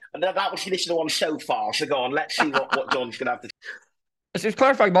 okay, and that was this is the one so far, so go on, let's see what John's going to have to... So it's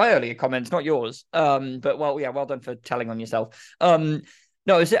clarifying my earlier comments, not yours. But well done for telling on yourself. No,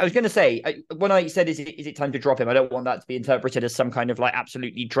 No, I was going to say, when I said, is it time to drop him? I don't want that to be interpreted as some kind of like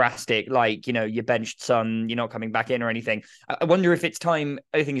absolutely drastic, like, you benched Son, you're not coming back in or anything. I wonder if it's time.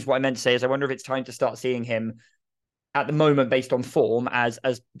 I think is what I meant to say is I wonder if it's time to start seeing him at the moment based on form as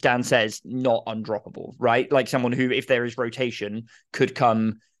Dan says, not undroppable, right? Like someone who, if there is rotation, could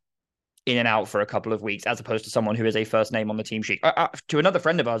come in and out for a couple of weeks, as opposed to someone who is a first name on the team sheet. To another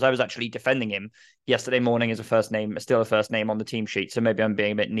friend of ours, I was actually defending him yesterday morning as still a first name on the team sheet. So maybe I'm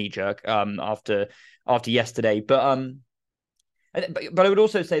being a bit knee jerk after yesterday, but I would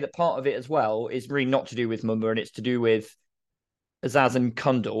also say that part of it as well is really not to do with Mumba, and it's to do with Azaz and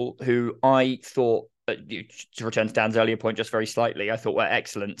Kundal, who I thought, to return to Dan's earlier point just very slightly, I thought were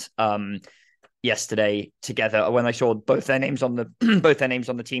excellent yesterday together. When I saw both their names on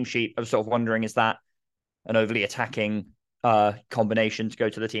the team sheet, I was sort of wondering, is that an overly attacking combination to go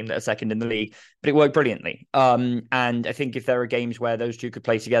to the team that are second in the league? But it worked brilliantly. And I think if there are games where those two could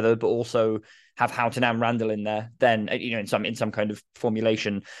play together, but also have Houghton and Randall in there, then in some kind of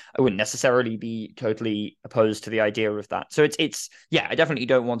formulation, I wouldn't necessarily be totally opposed to the idea of that. So it's I definitely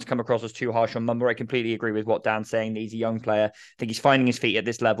don't want to come across as too harsh on Mumba. I completely agree with what Dan's saying. He's a young player. I think he's finding his feet at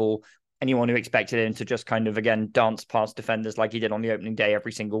this level. Anyone who expected him to just kind of, again, dance past defenders like he did on the opening day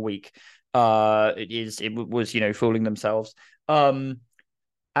every single week, it was fooling themselves. He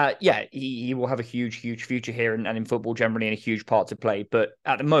will have a huge future here and in football generally, and a huge part to play. But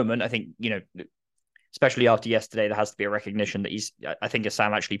at the moment, I think, especially after yesterday, there has to be a recognition that I think as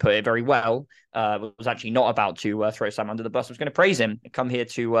Sam actually put it very well, was actually not about to throw Sam under the bus. I was going to praise him, come here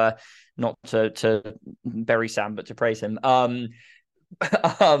to not to bury Sam, but to praise him.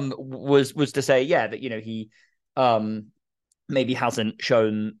 Was to say, that he maybe hasn't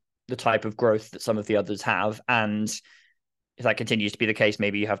shown the type of growth that some of the others have, and if that continues to be the case,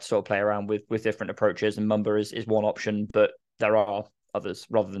 maybe you have to sort of play around with different approaches, and Mumba is one option, but there are others,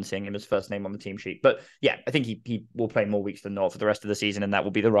 rather than seeing him as first name on the team sheet. But I think he will play more weeks than not for the rest of the season, and that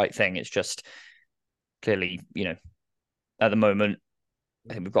will be the right thing. It's just clearly, at the moment,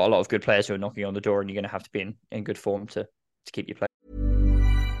 I think we've got a lot of good players who are knocking on the door, and you're going to have to be in good form to keep your play.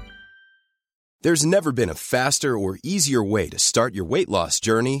 There's never been a faster or easier way to start your weight loss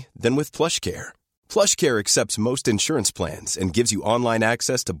journey than with PlushCare. PlushCare accepts most insurance plans and gives you online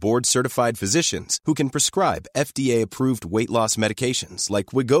access to board-certified physicians who can prescribe FDA-approved weight loss medications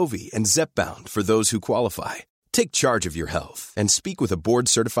like Wegovy and Zepbound for those who qualify. Take charge of your health and speak with a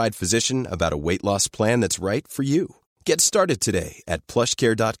board-certified physician about a weight loss plan that's right for you. Get started today at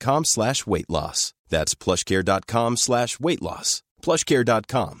plushcare.com/weight-loss. That's plushcare.com/weight-loss.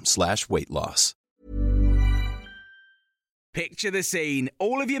 plushcare.com/weight-loss. Picture the scene.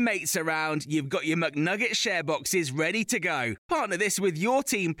 All of your mates around, you've got your McNugget share boxes ready to go. Partner this with your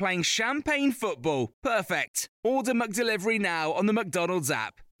team playing champagne football. Perfect. Order McDelivery now on the McDonald's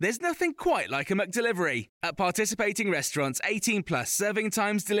app. There's nothing quite like a McDelivery. At participating restaurants, 18 plus, serving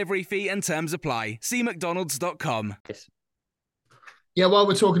times, delivery fee and terms apply. See mcdonalds.com. Yeah, while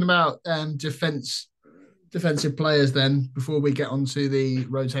we're talking about defensive players, then, before we get on to the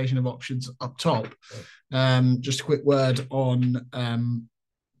rotation of options up top, just a quick word on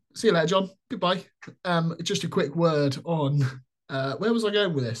see you later, John, goodbye. Just a quick word on where was I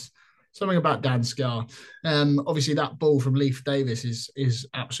going with this? Something about Dan Scarr. Obviously that ball from Leif Davis is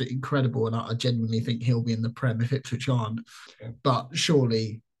absolutely incredible, and I genuinely think he'll be in the Prem if Ipswich aren't. But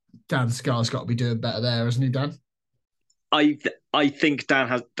surely Dan Scarr's got to be doing better there, hasn't he, Dan? I think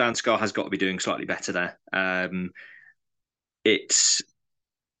Dan Scarr has got to be doing slightly better there.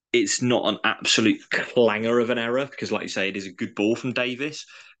 It's not an absolute clanger of an error, because, like you say, it is a good ball from Davis.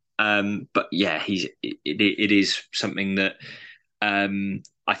 But yeah, it is something that I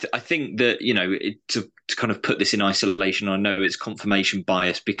think that to kind of put this in isolation. I know it's confirmation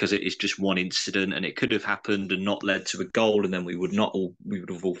bias because it is just one incident, and it could have happened and not led to a goal, and then we would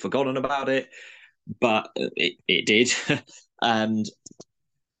have all forgotten about it. But it did. And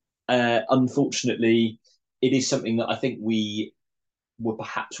unfortunately, it is something that I think we were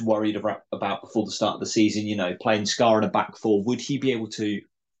perhaps worried about before the start of the season. Playing Scarr in a back four, would he be able to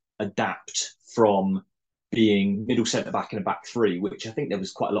adapt from being middle centre-back in a back three, which I think there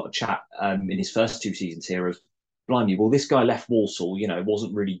was quite a lot of chat in his first two seasons here of, blimey, well, this guy left Walsall,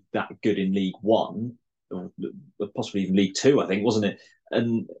 wasn't really that good in League One, or possibly even League Two, I think, wasn't it?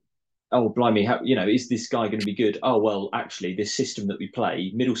 And oh, blimey, is this guy going to be good? Oh, well, actually, this system that we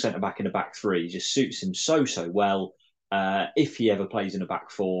play, middle centre-back in a back three, just suits him so well. If he ever plays in a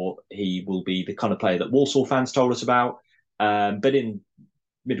back four, he will be the kind of player that Walsall fans told us about. But in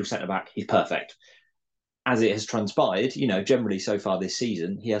middle centre-back, he's perfect. As it has transpired, generally so far this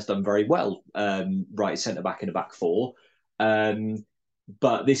season, he has done very well right centre-back in a back four.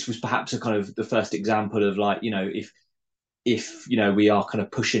 But this was perhaps a kind of the first example of like, if we are kind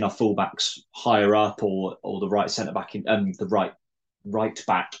of pushing our fullbacks higher up, or the right centre back in the right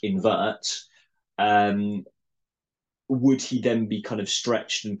back inverts, would he then be kind of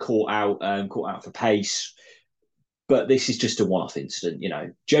stretched and caught out for pace? But this is just a one-off incident.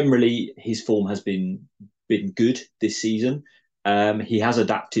 Generally his form has been good this season. He has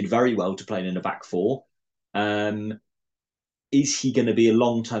adapted very well to playing in a back four. Is he going to be a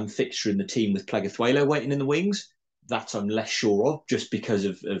long-term fixture in the team with Pleguezuelo waiting in the wings? That I'm less sure of, just because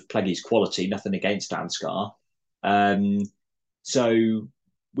of Pleggy's quality. Nothing against Ansgar. So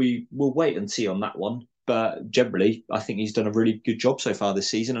we will wait and see on that one. But generally, I think he's done a really good job so far this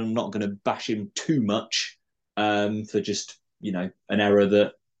season. And I'm not going to bash him too much for just, an error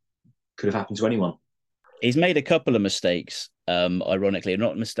that could have happened to anyone. He's made a couple of mistakes, ironically,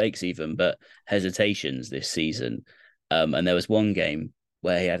 not mistakes even, but hesitations this season. And there was one game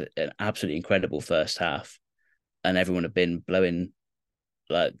where he had an absolutely incredible first half, and everyone had been blowing,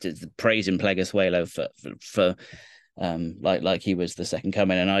 praising Pleguezuelo for like he was the second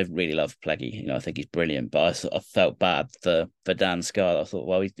coming. And I really love Pleggy. I think he's brilliant. But I felt bad for Dan Scar. I thought,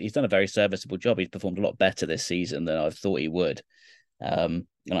 well, he's done a very serviceable job. He's performed a lot better this season than I thought he would. And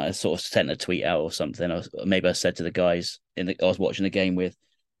I sort of sent a tweet out or something. I said to the guys I was watching the game with,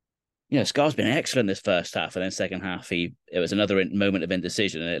 Scar's been excellent this first half, and then second half it was another moment of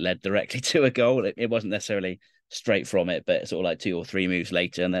indecision, and it led directly to a goal. It wasn't necessarily straight from it, but sort of like 2 or 3 moves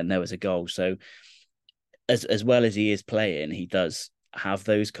later, and then there was a goal. So as well as he is playing, he does have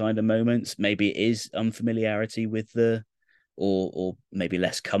those kind of moments. Maybe it is unfamiliarity with or maybe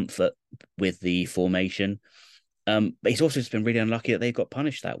less comfort with the formation. But he's also just been really unlucky that they've got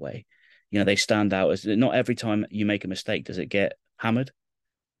punished that way. They stand out as not every time you make a mistake does it get hammered.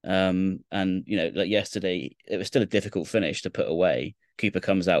 And like yesterday, it was still a difficult finish to put away. Cooper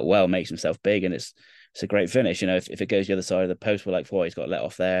comes out well, makes himself big, and it's a great finish. If it goes the other side of the post, we're like, he's got let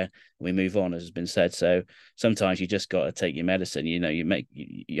off there, and we move on, as has been said. So sometimes you just got to take your medicine. You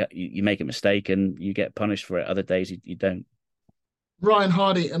make a mistake and you get punished for it. Other days you don't. Ryan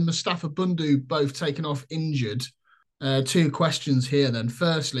Hardy and Mustafa Bundu both taken off injured. 2 questions here then.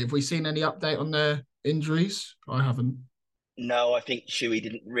 Firstly, have we seen any update on their injuries? I haven't. No, I think Shuey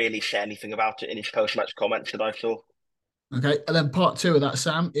didn't really say anything about it in his post-match comments that I saw. Okay, and then part 2 of that,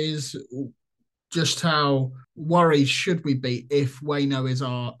 Sam, is just how worried should we be if Waino is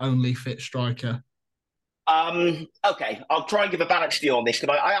our only fit striker? Okay, I'll try and give a balanced view on this,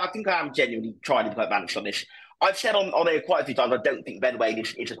 because I think I am genuinely trying to be quite balanced on this. I've said on here quite a few times, I don't think Ben Waine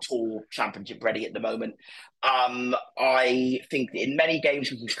is at all championship ready at the moment. I think in many games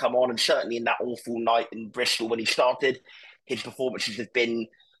he's come on, and certainly in that awful night in Bristol when he started, his performances have been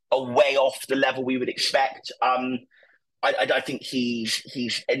way off the level we would expect. I think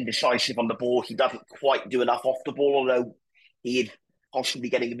he's indecisive on the ball. He doesn't quite do enough off the ball, although he is possibly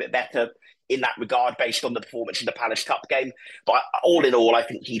getting a bit better in that regard based on the performance in the Palace Cup game. But all in all, I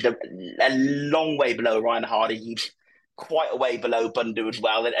think he's a long way below Ryan Hardy. He's quite a way below Bundu as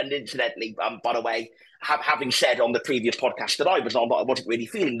well. And incidentally, by the way, having said on the previous podcast that I was on that I wasn't really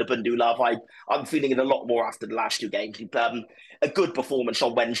feeling the Bundu love, I'm feeling it a lot more after the last 2 games. A good performance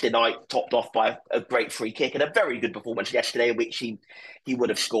on Wednesday night, topped off by a great free kick, and a very good performance yesterday, in which he would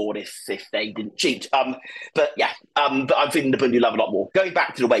have scored if they didn't cheat. But I'm feeling the Bundu love a lot more. Going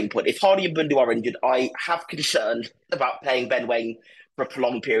back to the Waine point, if Hardy and Bundu are injured, I have concerns about playing Ben Waine for a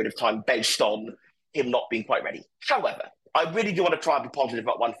prolonged period of time based on him not being quite ready. However, I really do want to try and be positive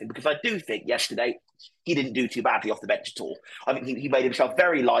about one thing, because I do think yesterday he didn't do too badly off the bench at all. I think he made himself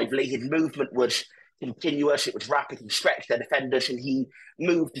very lively. His movement was continuous. It was rapid. He stretched their defenders, and he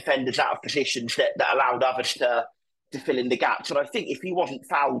moved defenders out of positions that allowed others to fill in the gaps. And I think if he wasn't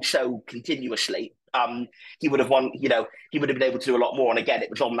fouled so continuously, he would have won. He would have been able to do a lot more. And again, it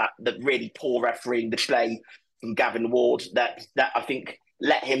was on that really poor refereeing display from Gavin Ward that I think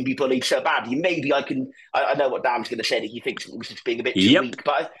let him be bullied so badly. Maybe I know what Dan's going to say, that he thinks he was just being a bit too weak,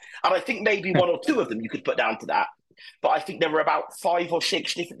 and I think maybe 1 or 2 of them you could put down to that. But I think there were about 5 or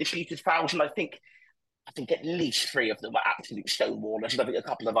 6 different disputed fouls, and I think at least 3 of them were absolute stonewallers, and I think a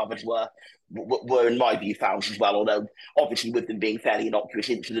couple of others were in my view fouls as well. Although obviously with them being fairly innocuous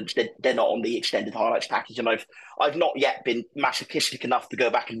incidents, they're not on the extended highlights package, and I've not yet been masochistic enough to go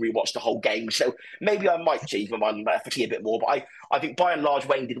back and rewatch the whole game. So maybe I might change my mind if I see a bit more. But I think by and large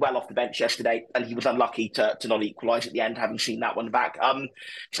Waine did well off the bench yesterday, and he was unlucky to not equalise at the end, having seen that one back.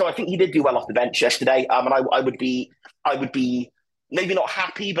 So I think he did do well off the bench yesterday. And I would be maybe not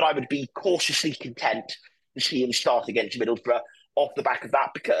happy, but I would be cautiously content to see him start against Middlesbrough off the back of that.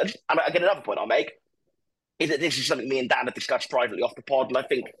 Because, and again, another point I'll make, is that this is something me and Dan have discussed privately off the pod, and I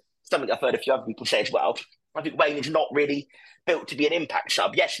think something I've heard a few other people say as well. I think Wayne is not really built to be an impact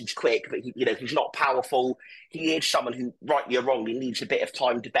sub. Yes, he's quick, but he's not powerful. He is someone who, rightly or wrongly, needs a bit of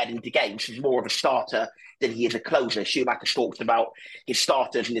time to bed into games. He's more of a starter than he is a closer. Schumacher talks about his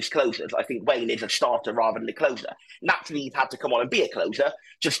starters and his closers. I think Wayne is a starter rather than a closer. Naturally, he's had to come on and be a closer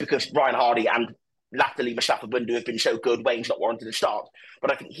just because Ryan Hardy and latterly Mustafa Bundu have been so good, Wayne's not warranted a start.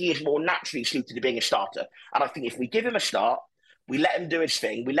 But I think he is more naturally suited to being a starter. And I think if we give him a start, we let him do his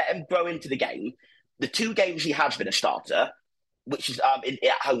thing, we let him grow into the game. The 2 games he has been a starter, which is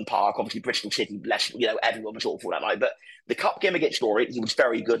at home park, obviously Bristol City, everyone was awful that night. But the cup game against Orient, he was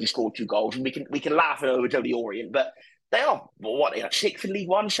very good and scored 2 goals. And we can laugh at it's only Orient, but they are 6th in League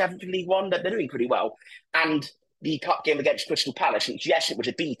One, 7th in League One. They're doing pretty well. And the cup game against Crystal Palace, which yes, it was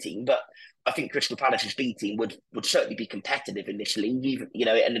a B team, but I think Crystal Palace's B team would certainly be competitive in this league, even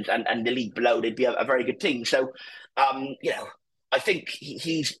and the league below, they'd be a very good team. So, I think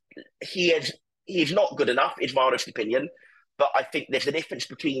he is not good enough, is my honest opinion. But I think there's a difference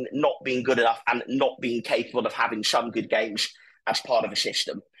between not being good enough and not being capable of having some good games as part of a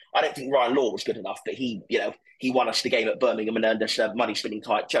system. I don't think Ryan Law was good enough, but he won us the game at Birmingham and earned us a money-spinning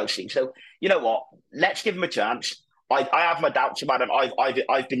tie at Chelsea. So, you know what? Let's give him a chance. I have my doubts about him.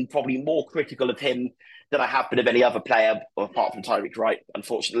 I've been probably more critical of him than I have been of any other player, apart from Tyreek Wright,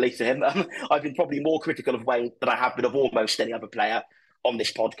 unfortunately to him. I've been probably more critical of Wayne than I have been of almost any other player on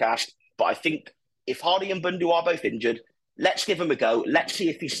this podcast. But I think if Hardy and Bundu are both injured, let's give him a go. Let's see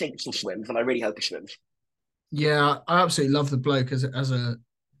if he sinks or swims, and I really hope he swims. Yeah, I absolutely love the bloke as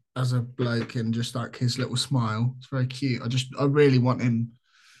a bloke, and just like his little smile. It's very cute. I really want him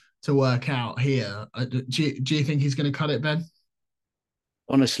to work out here. Do you think he's going to cut it, Ben?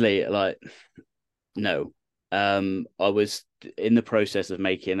 Honestly, no. I was in the process of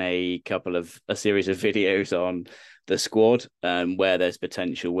making a series of videos on the squad, where there's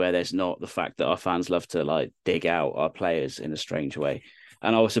potential, where there's not. The fact that our fans love to dig out our players in a strange way,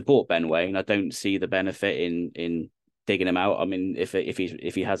 and I will support Ben Wayne. I don't see the benefit in digging him out. I mean, if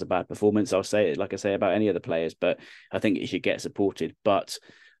he has a bad performance, I'll say it like I say about any other players. But I think he should get supported. But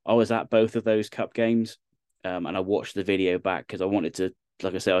I was at both of those cup games, and I watched the video back because I wanted to.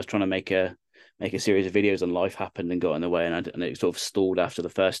 Like I say, I was trying to make a series of videos, and life happened and got in the way, and it sort of stalled after the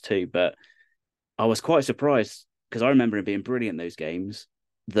first 2. But I was quite surprised because I remember him being brilliant in those games,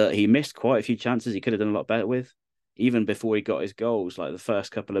 that he missed quite a few chances he could have done a lot better with, even before he got his goals. Like the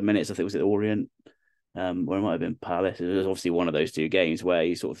first couple of minutes, I think it was at Orient, or it might have been Palace. It was obviously one of those 2 games where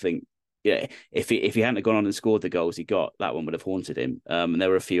you sort of think, yeah, if he hadn't gone on and scored the goals he got, that one would have haunted him. And there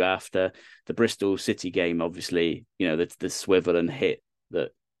were a few after the Bristol City game. Obviously, the swivel and hit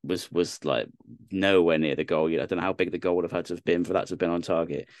that was like nowhere near the goal. I don't know how big the goal would have had to have been for that to have been on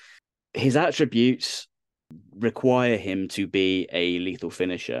target. His attributes require him to be a lethal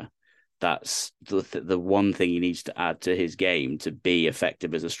finisher. That's the one thing he needs to add to his game to be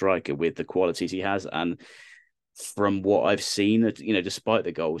effective as a striker with the qualities he has. And from what I've seen, despite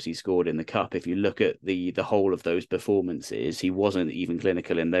the goals he scored in the cup, if you look at the whole of those performances, he wasn't even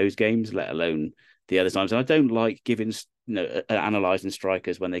clinical in those games, let alone the other times. And I don't like giving, analysing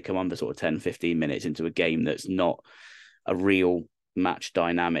strikers when they come on for sort of 10, 15 minutes into a game that's not a real match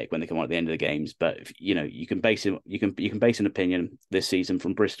dynamic when they come on at the end of the games. But you can base an opinion this season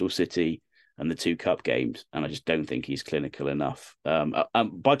from Bristol City and the 2 cup games, and I just don't think he's clinical enough.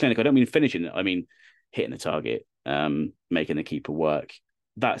 By clinical, I don't mean finishing it. I mean hitting the target, making the keeper work.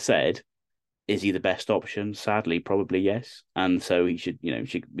 That said, is he the best option? Sadly, probably yes. And so he should,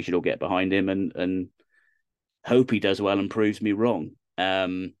 we should all get behind him and hope he does well and proves me wrong.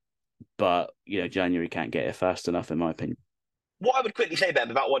 But January can't get it fast enough, in my opinion. What I would quickly say, Ben,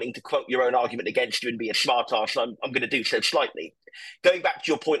 about wanting to quote your own argument against you and be a smart ass, I'm going to do so slightly. Going back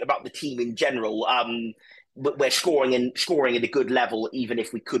to your point about the team in general, we're scoring in a good level, even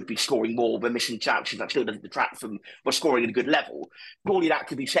if we could be scoring more. We're missing chances. That still doesn't detract from we're scoring at a good level. Surely that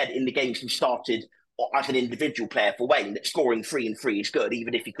could be said in the games he started as an individual player for Wayne, that scoring 3 and 3 is good,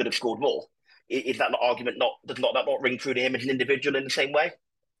 even if he could have scored more. Is that argument does that not ring true to him as an individual in the same way?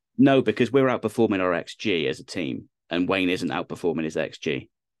 No, because we're outperforming our XG as a team, and Wayne isn't outperforming his XG.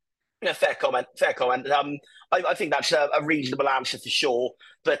 Yeah, fair comment. I think that's a reasonable answer for sure.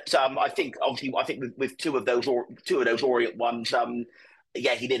 But I think with two of those Orient ones,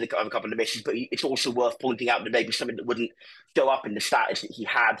 he did have a couple of misses. But it's also worth pointing out that maybe something that wouldn't show up in the stat is that he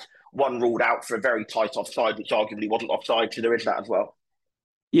had one ruled out for a very tight offside, which arguably wasn't offside. So there is that as well.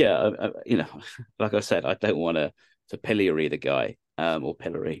 Yeah, like I said, I don't want to pillory the guy or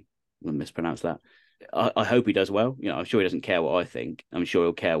pillory. I mispronounced that. I hope he does well. I'm sure he doesn't care what I think. I'm sure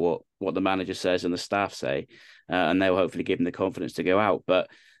he'll care what what the manager says and the staff say, and they'll hopefully give him the confidence to go out. But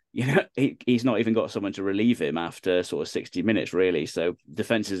he's not even got someone to relieve him after sort of 60 minutes, really. So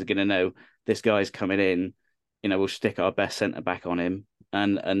defences are going to know this guy's coming in. We'll stick our best centre back on him,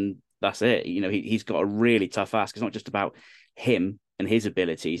 and that's it. He's got a really tough ask. It's not just about him and his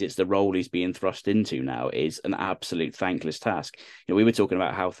abilities, it's the role he's being thrust into now. Is an absolute thankless task. We were talking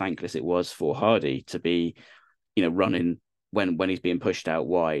about how thankless it was for Hardy to be, running when he's being pushed out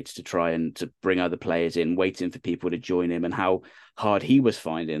wide to try and to bring other players in, waiting for people to join him, and how hard he was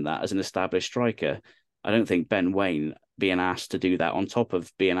finding that as an established striker. I don't think Ben Waine being asked to do that on top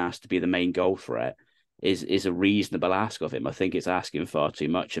of being asked to be the main goal threat is a reasonable ask of him. I think it's asking far too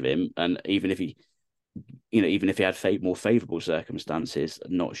much of him. And even if he had more favourable circumstances,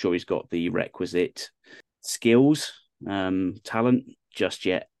 I'm not sure he's got the requisite skills, talent just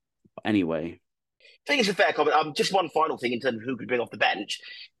yet. Anyway, I think it's a fair comment. Just one final thing in terms of who could bring off the bench.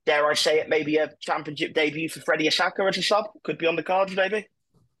 Dare I say it, maybe a championship debut for Freddie Asaka as a sub? Could be on the cards, maybe?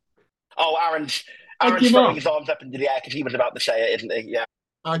 Oh, Aaron's throwing his arms up into the air because he was about to say it, isn't he? Yeah.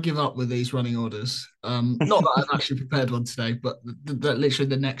 I give up with these running orders. Not that I've actually prepared one today, but literally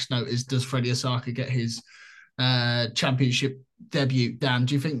the next note is, does Freddie Asaka get his championship debut? Dan,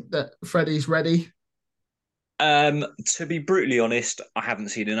 do you think that Freddie's ready? To be brutally honest, I haven't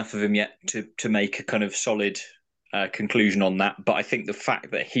seen enough of him yet to make a kind of solid conclusion on that. But I think the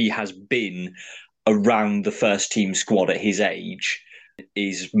fact that he has been around the first team squad at his age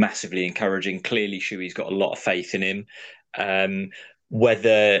is massively encouraging. Clearly, Shuey's got a lot of faith in him.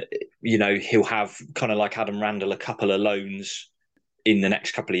 Whether, he'll have kind of like Adam Randall, a couple of loans in the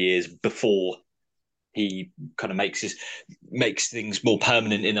next couple of years before he kind of makes things more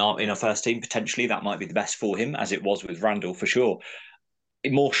permanent in our first team. Potentially, that might be the best for him, as it was with Randall for sure.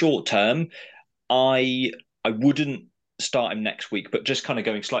 In more short term, I wouldn't start him next week, but just kind of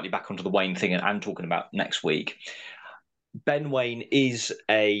going slightly back onto the Waine thing and talking about next week. Ben Waine is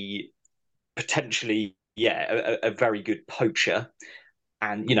a potentially, a very good poacher.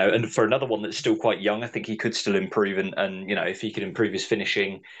 And, and for another one that's still quite young, I think he could still improve. And if he could improve his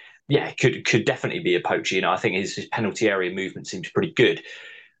finishing, could definitely be a poacher. I think his penalty area movement seems pretty good.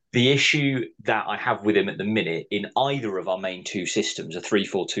 The issue that I have with him at the minute in either of our main two systems, a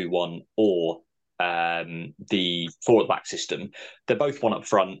 3-4-2-1 or the 4-at-the-back system, they're both one up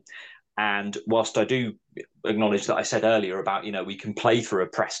front. And whilst I do acknowledge that I said earlier about, we can play through a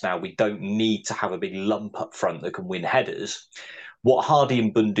press now, we don't need to have a big lump up front that can win headers. What Hardy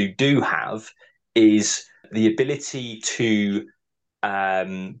and Bundu do have is the ability to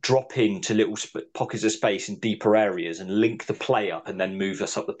drop into little pockets of space in deeper areas and link the play up and then move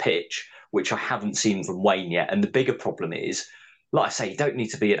us up the pitch, which I haven't seen from Waine yet. And the bigger problem is, like I say, you don't need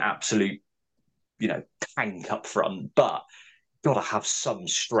to be an absolute, tank up front, but got to have some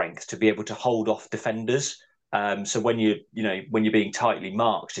strength to be able to hold off defenders. So when you're being tightly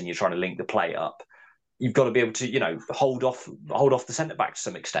marked and you're trying to link the play up, you've got to be able to, hold off the centre back to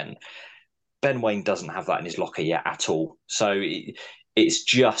some extent. Ben Waine doesn't have that in his locker yet at all. So it's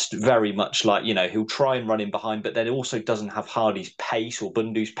just very much like, he'll try and run in behind, but then also doesn't have Hardy's pace or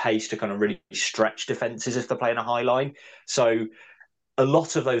Bundu's pace to kind of really stretch defences if they're playing a high line. So a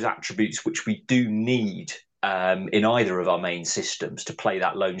lot of those attributes which we do need in either of our main systems to play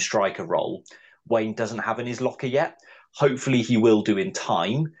that lone striker role, Waine doesn't have in his locker yet. Hopefully he will do in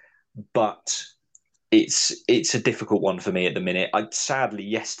time, but it's a difficult one for me at the minute. Sadly,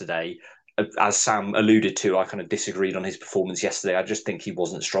 yesterday, as Sam alluded to, I kind of disagreed on his performance yesterday. I just think he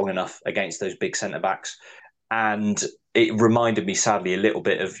wasn't strong enough against those big centre-backs. And it reminded me, sadly, a little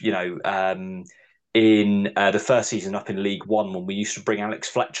bit of, in the first season up in League One when we used to bring Alex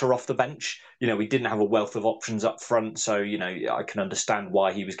Fletcher off the bench. We didn't have a wealth of options up front, so I can understand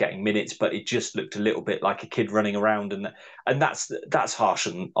why he was getting minutes, but it just looked a little bit like a kid running around, and that's harsh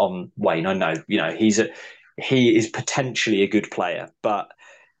on Waine. I know, he is potentially a good player, but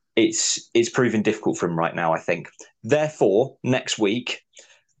it's proving difficult for him right now, I think. Therefore, next week,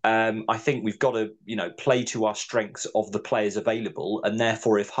 I think we've got to, play to our strengths of the players available. And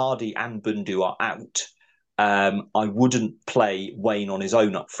therefore, if Hardy and Bundu are out, I wouldn't play Waine on his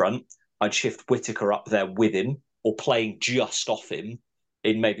own up front. I'd shift Whittaker up there with him, or playing just off him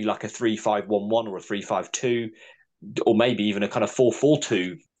in maybe like a 3-5-1-1 or a 3-5-2, or maybe even a kind of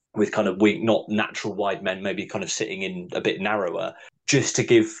 4-4-2 with kind of wing, not natural wide men, maybe kind of sitting in a bit narrower, just to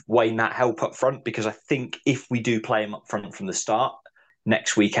give Waine that help up front. Because I think if we do play him up front from the start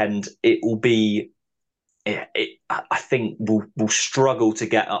next weekend, it will be, I think we'll struggle to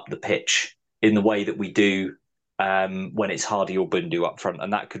get up the pitch in the way that we do when it's Hardy or Bundu up front.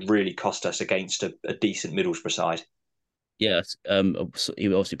 And that could really cost us against a decent Middlesbrough side. Yes, he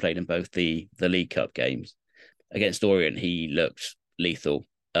obviously played in both the League Cup games. Against Orient, he looked lethal.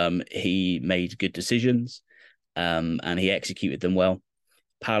 He made good decisions, and he executed them well.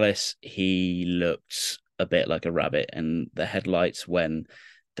 Palace, he looked a bit like a rabbit in the headlights when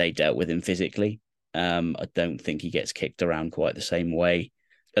they dealt with him physically. I don't think he gets kicked around quite the same way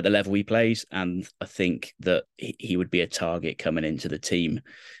at the level he plays, and I think that he would be a target coming into the team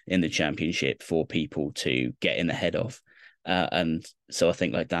in the Championship for people to get in the head of. And so I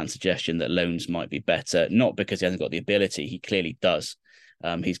think, like Dan's suggestion, that loans might be better, not because he hasn't got the ability. He clearly does.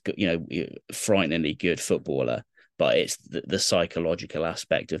 He's frighteningly good footballer, but it's the psychological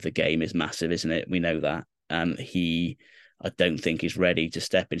aspect of the game is massive, isn't it? We know that. And I don't think he's ready to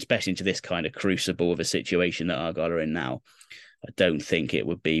step in, especially into this kind of crucible of a situation that Argyle are in now. I don't think it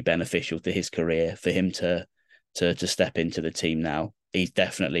would be beneficial to his career for him to step into the team now. He's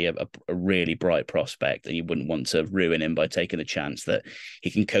definitely a really bright prospect, and you wouldn't want to ruin him by taking the chance that he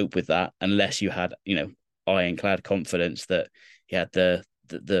can cope with that, unless you had, ironclad confidence that he had the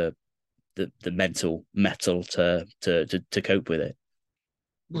mental metal to cope with it.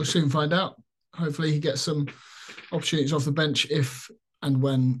 We'll soon find out. Hopefully he gets some opportunities off the bench if and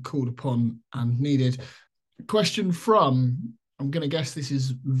when called upon and needed. Question from, I'm going to guess this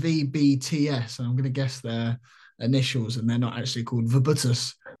is VBTS, and I'm going to guess their initials, and they're not actually called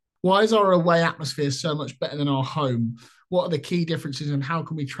Verbutus. Why is our away atmosphere so much better than our home? What are the key differences, and how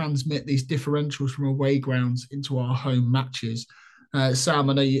can we transmit these differentials from away grounds into our home matches? Sam,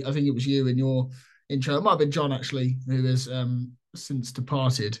 I think it was you in your intro. It might have been John, actually, who has since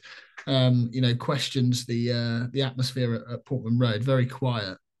departed. Questions the atmosphere at Portman Road. Very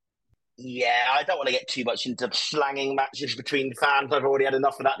quiet. Yeah, I don't want to get too much into slanging matches between fans. I've already had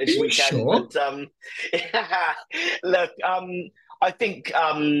enough of that this weekend. Sure? But look, I think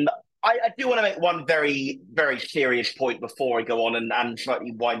I do want to make one very, very serious point before I go on and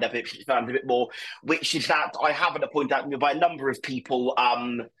slightly wind up Ipswich fans a bit more, which is that I have had a point out by a number of people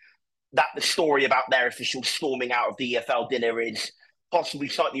that the story about their officials storming out of the EFL dinner is possibly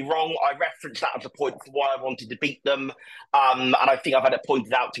slightly wrong. I referenced that as a point for why I wanted to beat them. And I think I've had it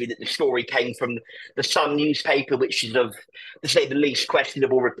pointed out to me that the story came from the Sun newspaper, which is of, to say the least,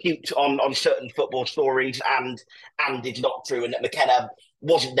 questionable repute on certain football stories, and is not true. And that McKenna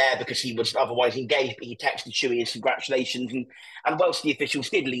wasn't there because he was otherwise engaged, but he texted Shuey his congratulations. And whilst the officials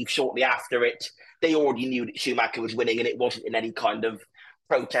did leave shortly after it, they already knew that Schumacher was winning, and it wasn't in any kind of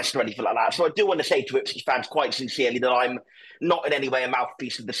protest or anything like that. So I do want to say to Ipswich fans quite sincerely that I'm not in any way a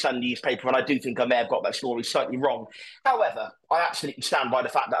mouthpiece of the Sun newspaper, and I do think I may have got that story slightly wrong. However, I absolutely stand by the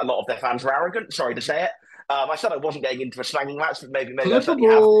fact that a lot of their fans were arrogant. Sorry to say it. I said I wasn't getting into a slanging match, but maybe I certainly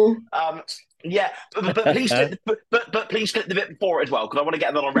have. Yeah, but please, but please clip the bit before it as well, because I want to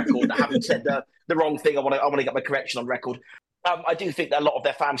get that on record. Having said the wrong thing, I want to get my correction on record. I do think that a lot of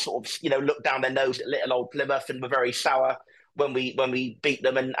their fans sort of looked down their nose at little old Plymouth and were very sour when we beat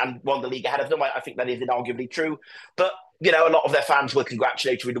them and won the league ahead of them. I think that is inarguably true. But, a lot of their fans were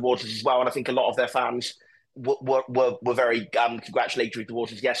congratulatory towards us as well. And I think a lot of their fans were very congratulatory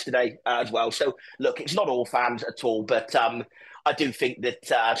towards us yesterday as well. So, look, it's not all fans at all. But I do think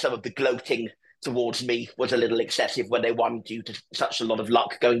that some of the gloating towards me was a little excessive when they won due to such a lot of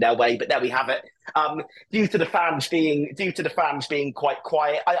luck going their way. But there we have it. Due to the fans being quite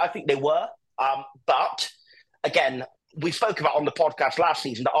quiet, I think they were. But, again, we spoke about on the podcast last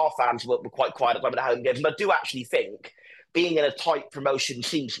season that our fans were quite quiet at the home games. And I do actually think being in a tight promotion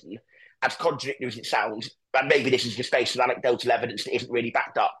season, as contradictory as it sounds, and maybe this is just based on anecdotal evidence that isn't really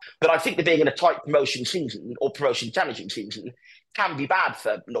backed up, but I think that being in a tight promotion season or promotion challenging season can be bad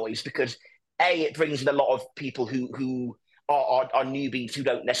for noise because A, it brings in a lot of people who are newbies who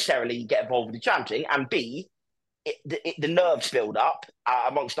don't necessarily get involved with the chanting, and B, the nerves build up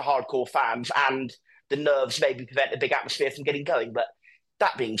amongst the hardcore fans, and the nerves maybe prevent the big atmosphere from getting going. But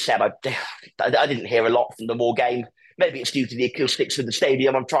that being said, I didn't hear a lot from the Moor game. Maybe it's due to the acoustics of the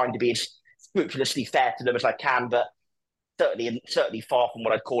stadium. I'm trying to be as scrupulously fair to them as I can, but certainly far from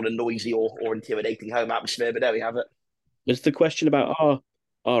what I'd call a noisy or intimidating home atmosphere. But there we have it. There's the question about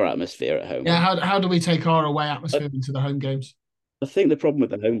our atmosphere at home. Yeah, how do we take our away atmosphere into the home games? I think the problem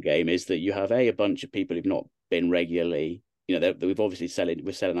with the home game is that you have a bunch of people who've not been regularly. We've obviously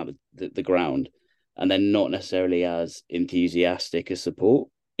we're selling out the ground. And they're not necessarily as enthusiastic as support.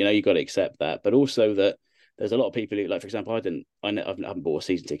 You've got to accept that. But also that there's a lot of people who, like, for example, I haven't bought a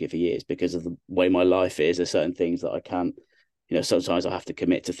season ticket for years because of the way my life is. There's certain things that I can't, sometimes I have to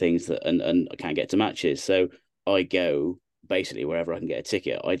commit to things that and I can't get to matches. So I go basically wherever I can get a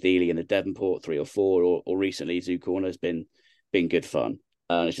ticket, ideally in the Devonport 3 or 4, or recently Zoo Corner has been good fun.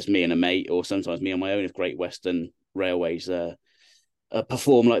 It's just me and a mate, or sometimes me on my own if Great Western railways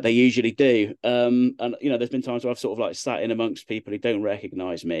perform like they usually do. And there's been times where I've sort of like sat in amongst people who don't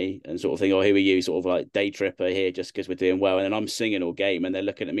recognise me and sort of think, oh, here are you, sort of like day tripper here just because we're doing well, and then I'm singing all game and they're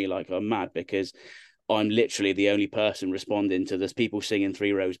looking at me like I'm mad because I'm literally the only person responding to this people singing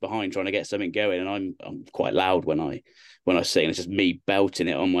 3 rows behind trying to get something going, and I'm quite loud when I sing. It's just me belting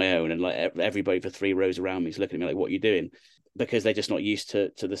it on my own, and like everybody for 3 rows around me is looking at me like, what are you doing? Because they're just not used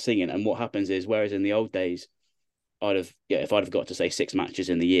to the singing. And what happens is, whereas in the old days if I'd have got to say 6 matches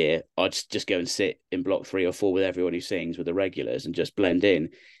in the year, I'd just go and sit in block 3 or 4 with everyone who sings with the regulars and just blend in.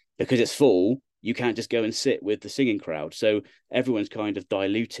 Because it's full, you can't just go and sit with the singing crowd. So everyone's kind of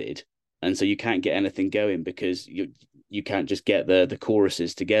diluted. And so you can't get anything going because you can't just get the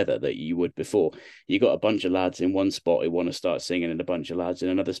choruses together that you would before. You got a bunch of lads in one spot who want to start singing and a bunch of lads in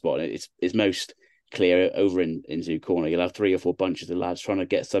another spot. It's most clear over in Zoo Corner. You'll have 3 or 4 bunches of lads trying to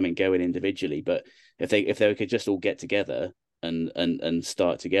get something going individually. But if they could just all get together and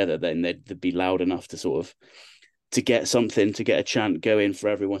start together, then they'd be loud enough to sort of to get a chant going for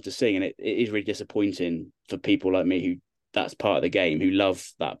everyone to sing. And it is really disappointing for people like me who that's part of the game, who love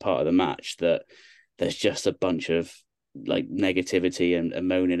that part of the match, that there's just a bunch of like negativity and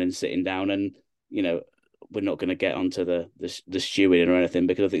moaning and sitting down. And we're not going to get onto the stewarding or anything,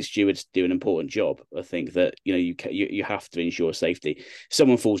 because I think stewards do an important job. I think that you have to ensure safety. If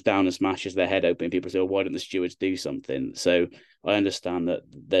someone falls down and smashes their head open, people say, well, why don't the stewards do something? So I understand that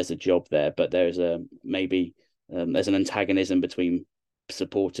there's a job there, but there's there's an antagonism between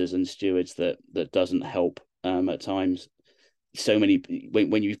supporters and stewards that doesn't help at times. So many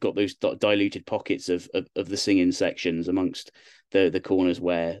when you've got those diluted pockets of the singing sections amongst the corners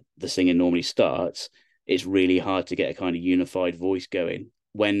where the singing normally starts, it's really hard to get a kind of unified voice going.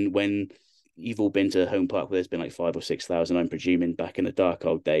 When you've all been to Home Park where there's been like 5,000 or 6,000, I'm presuming, back in the dark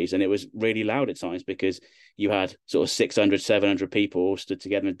old days, and it was really loud at times because you had sort of 600, 700 people all stood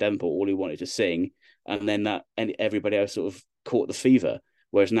together in Devonport, all who wanted to sing, and then everybody else sort of caught the fever.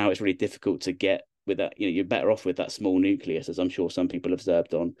 Whereas now it's really difficult to get with that. You're better off with that small nucleus, as I'm sure some people have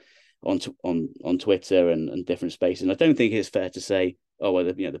observed on Twitter and different spaces. And I don't think it's fair to say, oh, well,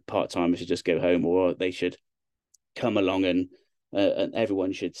 the part-timers should just go home, or they should come along and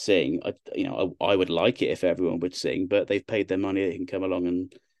everyone should sing. I would like it if everyone would sing, but they've paid their money. They can come along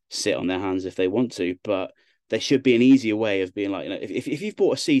and sit on their hands if they want to. But there should be an easier way of being like, if you've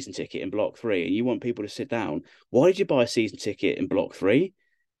bought a season ticket in block 3 and you want people to sit down, why did you buy a season ticket in block 3?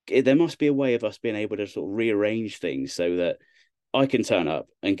 There must be a way of us being able to sort of rearrange things so that I can turn up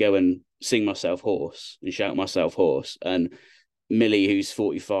and go and sing myself hoarse and shout myself hoarse, and Millie, who's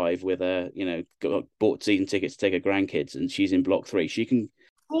 45 with bought season tickets to take her grandkids, and she's in block 3. She can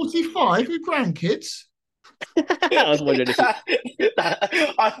 45 with grandkids. I was wondering if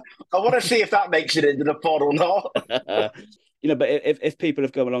I want to see if that makes it into the pod or not. But if people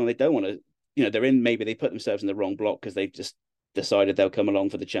have come along and they don't want to, they're in, maybe they put themselves in the wrong block because they've just decided they'll come along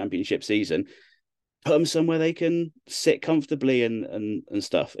for the championship season, put them somewhere they can sit comfortably and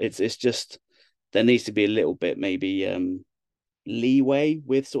stuff. It's just, there needs to be a little bit maybe leeway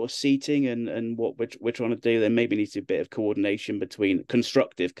with sort of seating and what we're trying to do. There maybe needs to be a bit of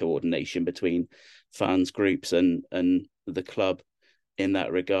constructive coordination between fans groups and the club in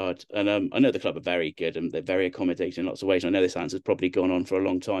that regard. And I know the club are very good and they're very accommodating in lots of ways. I know this answer's probably gone on for a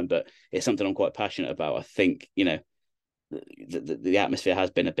long time, but it's something I'm quite passionate about. I think the atmosphere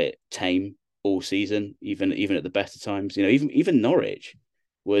has been a bit tame all season, even at the better times. Even Norwich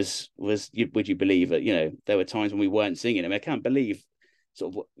was would you believe that there were times when we weren't singing. I mean, I can't believe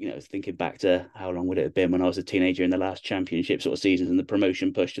sort of thinking back to how long would it have been when I was a teenager in the last championship sort of seasons and the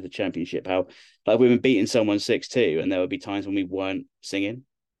promotion push to the championship, how like we were beating someone 6-2 and there would be times when we weren't singing,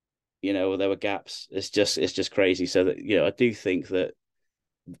 or there were gaps. It's just crazy. So that I do think that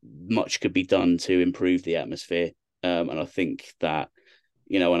much could be done to improve the atmosphere. And I think that,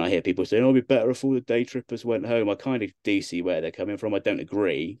 when I hear people saying, it'd be better if all the day trippers went home, I kind of do see where they're coming from. I don't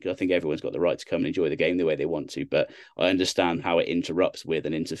agree, because I think everyone's got the right to come and enjoy the game the way they want to, but I understand how it interrupts with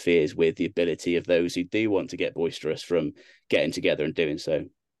and interferes with the ability of those who do want to get boisterous from getting together and doing so.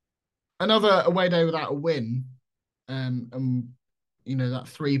 Another away day without a win, that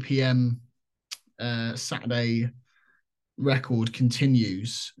 3 p.m. Saturday record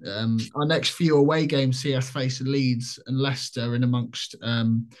continues. Our next few away games see us face Leeds and Leicester in amongst a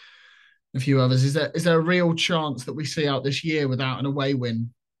few others. Is there a real chance that we see out this year without an away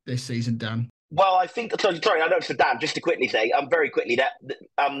win this season, Dan? Well, I think, sorry, I know it's for Dan, just to quickly say, very quickly, that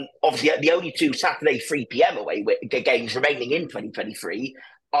obviously the only 2 Saturday 3 p.m. away games remaining in 2023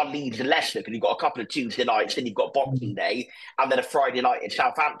 are Leeds and Leicester, because you've got a couple of Tuesday nights, then you've got Boxing Day, and then a Friday night in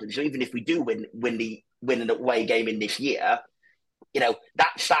Southampton. So even if we do win the win an away game in this year,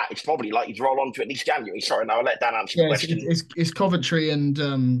 that stat is probably likely to roll on to at least January. Sorry, now I'll let Dan answer the question. It's Coventry and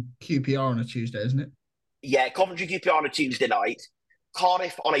QPR on a Tuesday, isn't it? Yeah, Coventry QPR on a Tuesday night.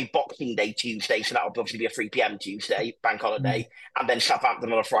 Cardiff on a Boxing Day Tuesday, so that will obviously be a 3 p.m. Tuesday, bank holiday, and then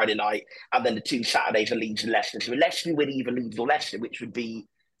Southampton on a Friday night, and then the 2 Saturdays are Leeds and Leicester. So unless we win either Leeds or Leicester, which would be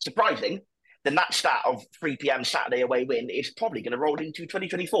surprising, then that stat of 3 p.m. Saturday away win is probably going to roll into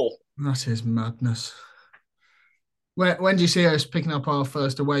 2024. That is madness. When do you see us picking up our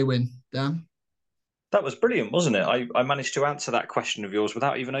first away win, Dan? That was brilliant, wasn't it? I managed to answer that question of yours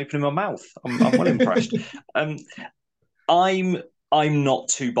without even opening my mouth. I'm well impressed. I'm not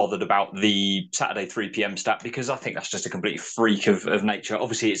too bothered about the Saturday 3 p.m. stat because I think that's just a complete freak of nature.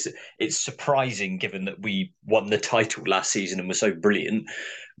 Obviously, it's surprising given that we won the title last season and were so brilliant,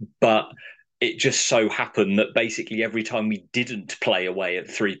 but it just so happened that basically every time we didn't play away at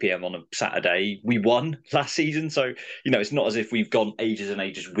 3 p.m. on a Saturday, we won last season. So, it's not as if we've gone ages and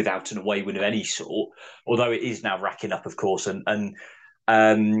ages without an away win of any sort, although it is now racking up, of course. And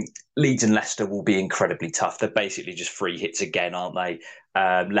Leeds and Leicester will be incredibly tough. They're basically just free hits again, aren't they?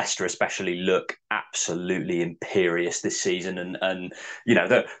 Leicester especially look absolutely imperious this season. And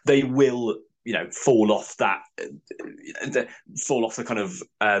they will fall off the kind of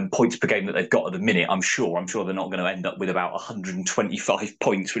points per game that they've got at the minute. I'm sure they're not going to end up with about 125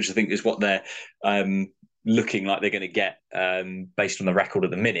 points, which I think is what they're looking like they're going to get based on the record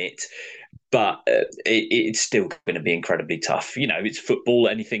at the minute. But it's still going to be incredibly tough. It's football;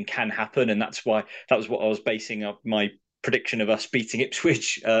 anything can happen, and that was what I was basing up my prediction of us beating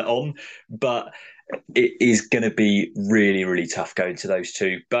Ipswich on. But it is going to be really, really tough going to those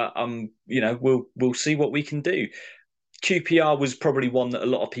two. But we'll see what we can do. QPR was probably one that a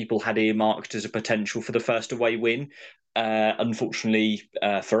lot of people had earmarked as a potential for the first away win. Unfortunately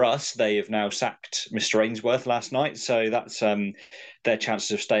for us, they have now sacked Mr. Ainsworth last night, so that's their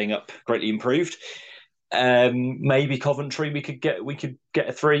chances of staying up greatly improved. Maybe Coventry, we could get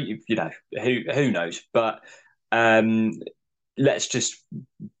a 3. Who knows? But let's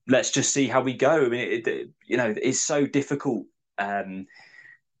just see how we go. I mean, it's so difficult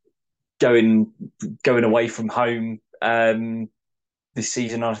going away from home this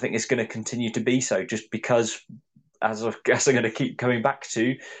season. I think it's going to continue to be so, just because, as I guess I'm going to keep coming back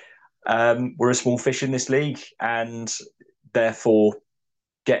to, we're a small fish in this league, and therefore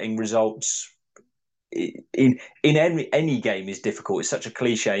getting results in any game is difficult. It's such a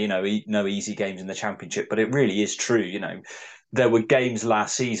cliche, no easy games in the Championship, but it really is true. There were games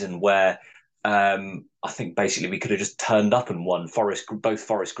last season where I think basically we could have just turned up and won. Both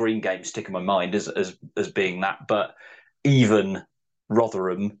Forest Green games stick in my mind as being that, but even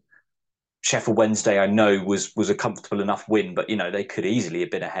Rotherham, Sheffield Wednesday, I know was a comfortable enough win, but they could easily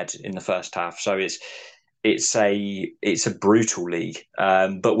have been ahead in the first half. So it's a brutal league,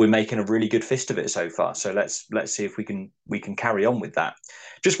 but we're making a really good fist of it so far. So let's see if we can carry on with that.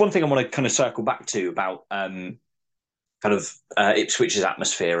 Just one thing I want to kind of circle back to about Ipswich's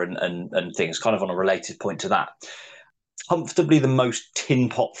atmosphere and things, kind of on a related point to that. Comfortably the most tin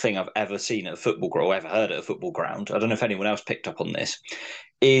pot thing I've ever seen at a football ground, or ever heard at a football ground, I don't know if anyone else picked up on this,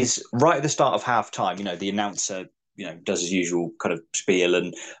 is right at the start of half time, the announcer, does his usual kind of spiel,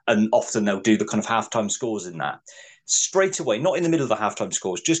 and often they'll do the kind of halftime scores in that. Straight away, not in the middle of the halftime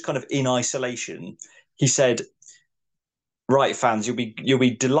scores, just kind of in isolation, he said, "Right, fans, you'll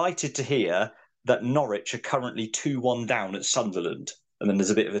be delighted to hear that Norwich are currently 2-1 down at Sunderland." And then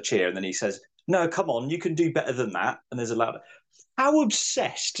there's a bit of a cheer, and then he says, "No, come on, you can do better than that." And there's a loud. How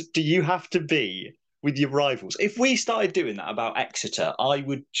obsessed do you have to be with your rivals? If we started doing that about Exeter,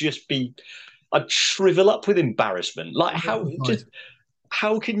 I'd shrivel up with embarrassment. Like,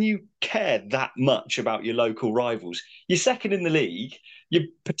 how can you care that much about your local rivals? You're second in the league. You're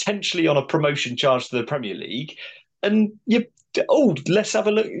potentially on a promotion charge to the Premier League, and let's have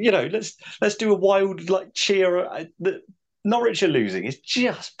a look. Let's do a wild cheer. Norwich are losing. It's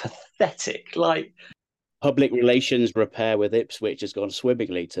just pathetic. Public relations repair with Ipswich has gone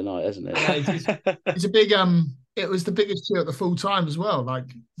swimmingly tonight, hasn't it? Yeah, it's a big. It was the biggest cheer at the full time as well.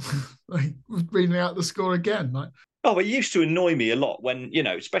 Reading out the score again. It used to annoy me a lot when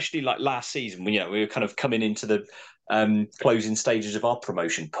especially last season when we were kind of coming into the closing stages of our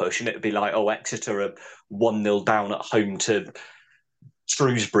promotion push, and it'd be like, Exeter are 1-0 down at home to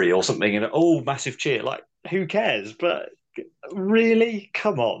Shrewsbury or something, and massive cheer. Who cares? But really,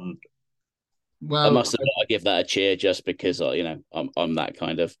 come on. Well, I must admit, I give that a cheer just because I'm that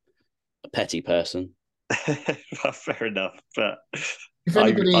kind of a petty person. Well, fair enough. But if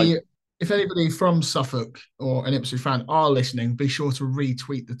anybody from Suffolk or an Ipswich fan are listening, be sure to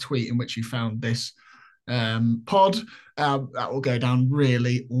retweet the tweet in which you found this pod. That will go down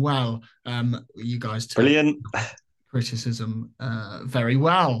really well. You guys took Brilliant. criticism very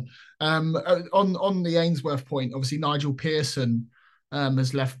well. On the Ainsworth point, obviously Nigel Pearson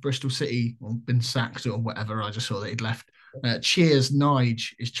has left Bristol City or been sacked or whatever. I just saw that he'd left. Cheers,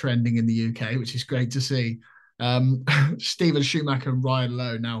 Nige is trending in the UK, which is great to see. Stephen Schumacher and Ryan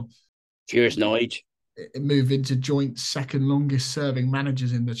Lowe now. Cheers, Nige. Move into joint second longest serving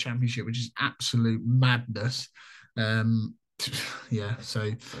managers in the Championship, which is absolute madness. Yeah,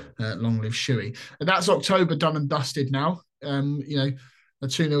 so long live Shuey. And that's October done and dusted now. A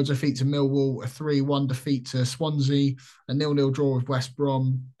 2-0 defeat to Millwall, a 3-1 defeat to Swansea, a 0-0 draw with West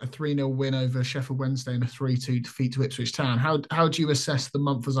Brom, a 3-0 win over Sheffield Wednesday, and a 3-2 defeat to Ipswich Town. How do you assess the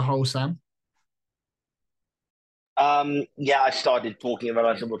month as a whole, Sam? I started talking about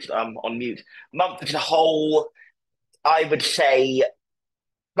I was on mute. Month as a whole, I would say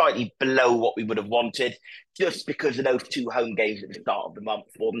slightly below what we would have wanted, just because of those 2 home games at the start of the month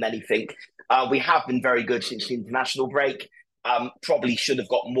more than anything. We have been very good since the international break. Probably should have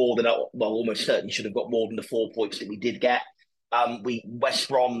got more than, almost certainly should have got more than the 4 points that we did get. West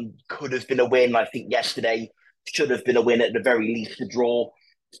Brom could have been a win. I think yesterday should have been a win, at the very least a draw.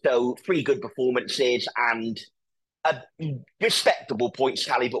 So 3 good performances and a respectable points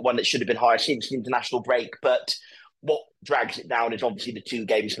tally, but one that should have been higher since the international break. But what drags it down is obviously the 2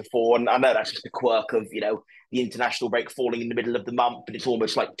 games before. And I know that's just a quirk of, the international break falling in the middle of the month, but it's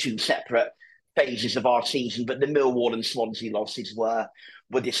almost like 2 separate phases of our season. But the Millwall and Swansea losses were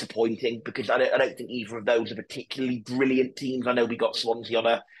disappointing, because I don't think either of those are particularly brilliant teams. I know we got Swansea on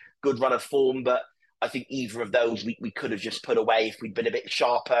a good run of form, but I think either of those we could have just put away if we'd been a bit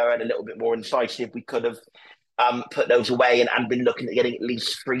sharper and a little bit more incisive. We could have put those away and been looking at getting at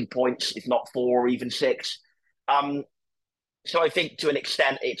least 3 points, if not 4 or even 6. So I think to an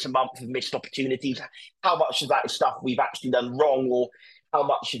extent it's a month of missed opportunities. How much of that is stuff we've actually done wrong, or how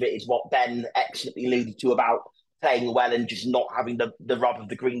much of it is what Ben excellently alluded to about playing well and just not having the rub of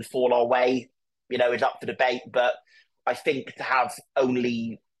the green fall our way, is up for debate. But I think to have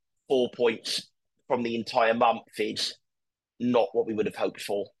only 4 points from the entire month is not what we would have hoped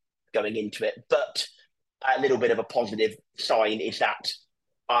for going into it. But a little bit of a positive sign is that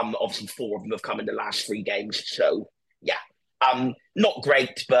obviously 4 of them have come in the last 3 games. So, yeah, not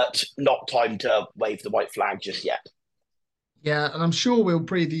great, but not time to wave the white flag just yet. Yeah, and I'm sure we'll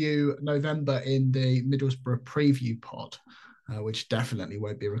preview November in the Middlesbrough preview pod, which definitely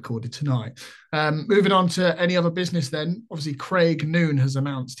won't be recorded tonight. Moving on to any other business then, obviously Craig Noon has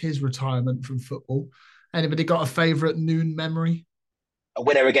announced his retirement from football. Anybody got a favourite Noon memory? A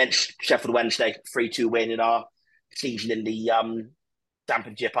winner against Sheffield Wednesday, 3-2 win in our season in the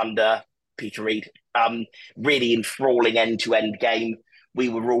Championship under Peter Reid. Really enthralling end-to-end game. We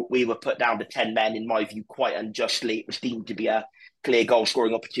were put down to 10 men, in my view, quite unjustly. It was deemed to be a clear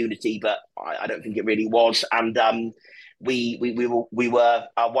goal-scoring opportunity, but I don't think it really was. And we were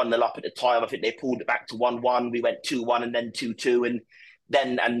 1-0 up at the time. I think they pulled it back to 1-1. We went 2-1 and then 2-2,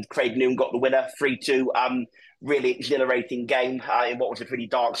 and Craig Noon got the winner, 3-2. Really exhilarating game in what was a pretty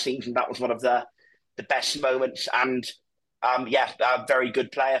dark season. That was one of the best moments, and a very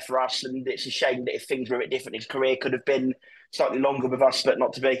good player for us. And it's a shame that if things were a bit different, his career could have been slightly longer with us, but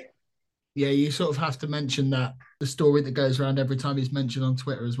not to be. Yeah, you sort of have to mention that. The story that goes around every time he's mentioned on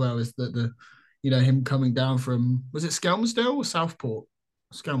Twitter as well is that him coming down from, was it Skelmersdale or Southport?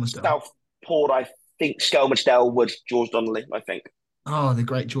 Skelmersdale. Southport, I think. Skelmersdale was George Donnelly, I think. Oh, the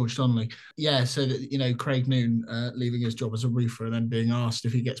great George Donnelly. Yeah, so that, Craig Noon leaving his job as a roofer and then being asked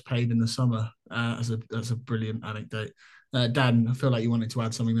if he gets paid in the summer. That's a brilliant anecdote. Dan, I feel like you wanted to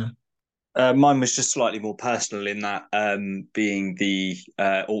add something there. Mine was just slightly more personal in that, being the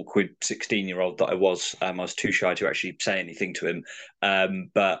awkward 16-year-old that I was too shy to actually say anything to him.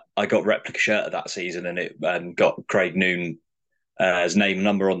 But I got a replica shirt of that season, and it got Craig Noon his name and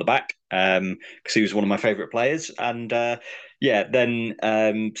number on the back, because he was one of my favourite players. And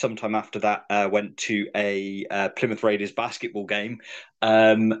then sometime after that, I went to a Plymouth Raiders basketball game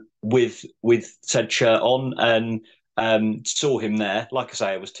with said shirt on, and saw him there. Like I say,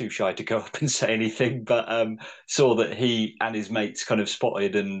 I was too shy to go up and say anything, but saw that he and his mates kind of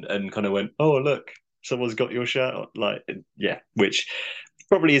spotted and kind of went, "Oh, look, someone's got your shirt on." Which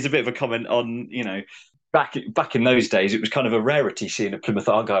probably is a bit of a comment on, back in those days, it was kind of a rarity seeing a Plymouth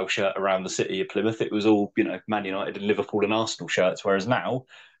Argyle shirt around the city of Plymouth. It was all, Man United and Liverpool and Arsenal shirts, whereas now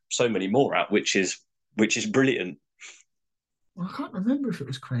so many more out, which is brilliant. I can't remember if it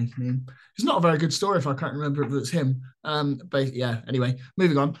was Craig Meehan. It's not a very good story if I can't remember if it's him. But yeah, anyway,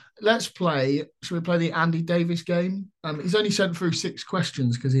 moving on. Should we play the Andy Davis game? He's only sent through 6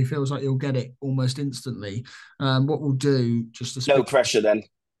 questions because he feels like he'll get it almost instantly. What we'll do, just to no pressure then.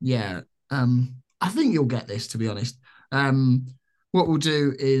 Yeah. I think you'll get this, to be honest. What we'll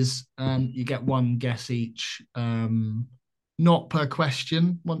do is you get one guess each. Not per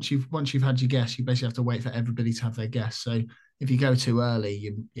question. Once you've had your guess, you basically have to wait for everybody to have their guess. So if you go too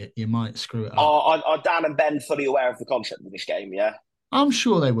early, you might screw it up. Are Dan and Ben fully aware of the concept of this game? Yeah, I'm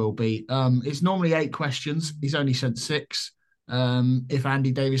sure they will be. It's normally 8 questions. He's only sent 6. If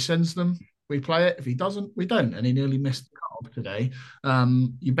Andy Davis sends them, we play it. If he doesn't, we don't. And he nearly missed the cut-off today.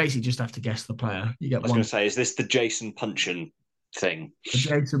 You basically just have to guess the player. You get I was going to say, is this the Jason Punchin thing? The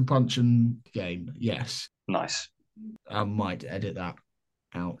Jason Punchin game, yes. Nice. I might edit that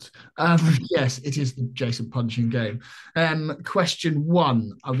out. Yes, it is the Jason Punchin game. Question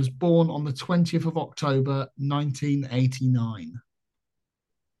 1. I was born on the 20th of October, 1989.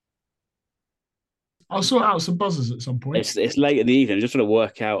 I'll sort out some buzzers at some point. It's late in the evening. I'm just trying to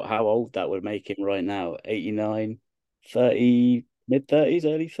work out how old that would make him right now. 89, 30, mid-30s,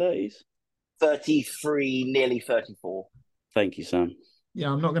 early 30s? 33, nearly 34. Thank you, Sam. Yeah,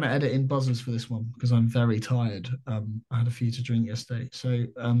 I'm not going to edit in buzzers for this one because I'm very tired. I had a few to drink yesterday. So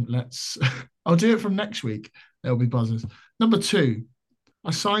I'll do it from next week. There'll be buzzers. Number 2,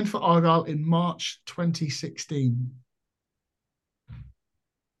 I signed for Argyle in March 2016.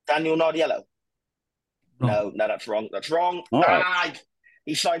 Daniel Nardiello. Wrong. No, that's wrong. That's wrong. Right.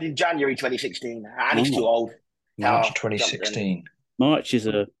 He signed in January 2016, and he's too old. March 2016. March is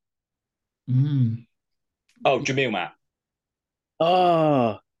a... Oh, Jamil Matt.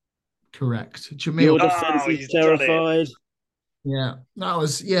 Ah, correct. Your Jamil. defense is terrified. Yeah,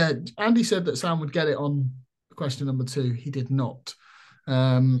 Andy said that Sam would get it on question number 2. He did not.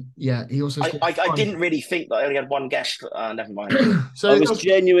 He also. I didn't really think that I only had one guess. Never mind. So I was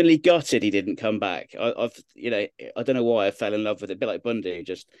genuinely gutted he didn't come back. I don't know why I fell in love with it. A bit like Bundy,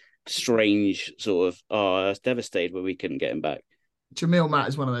 just strange sort of. I was devastated when we couldn't get him back. Jamil Matt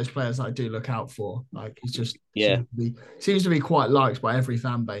is one of those players that I do look out for. Like, he's just seems to be quite liked by every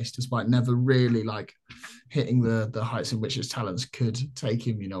fan base, despite never really like hitting the heights in which his talents could take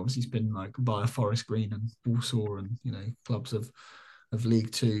him. Obviously he's been like via Forest Green and Walsall and clubs of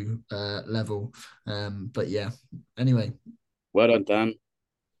League Two level. But yeah. Anyway. Well done, Dan.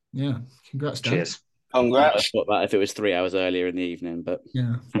 Yeah. Congrats, Dan. Cheers. Congrats. I thought that if it was 3 hours earlier in the evening, but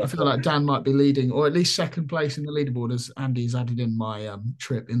yeah, I feel like Dan might be leading, or at least second place in the leaderboard, as Andy's added in my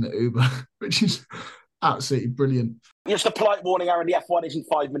trip in the Uber, which is absolutely brilliant. Just a polite warning, Aaron. The F1 is in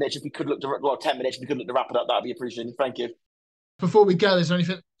 5 minutes. If we could look to 10 minutes, if we could look to wrap it up, that'd be appreciated. Thank you. Before we go, is there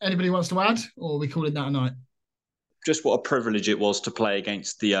anything anybody wants to add, or are we calling that a night? Just what a privilege it was to play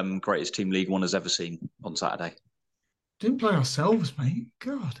against the greatest team League One has ever seen on Saturday. Didn't play ourselves, mate.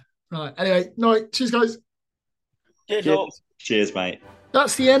 God. Right. Anyway, night. Cheers, guys. Cheers, mate.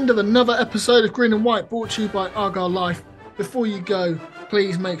 That's the end of another episode of Green and White, brought to you by Argyle Life. Before you go,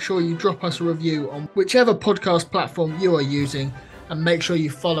 please make sure you drop us a review on whichever podcast platform you are using, and make sure you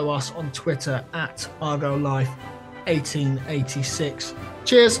follow us on Twitter at Argyle Life 1886.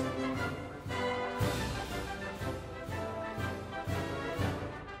 Cheers.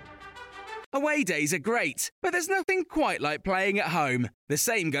 Away days are great, but there's nothing quite like playing at home. The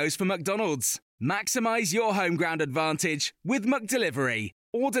same goes for McDonald's. Maximise your home ground advantage with McDelivery.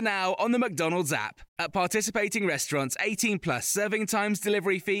 Order now on the McDonald's app. At participating restaurants, 18 plus, serving times,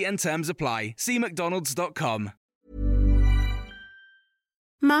 delivery fee and terms apply. See mcdonalds.com.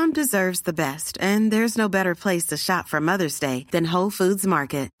 Mom deserves the best, and there's no better place to shop for Mother's Day than Whole Foods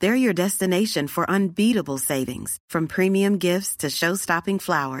Market. They're your destination for unbeatable savings, from premium gifts to show-stopping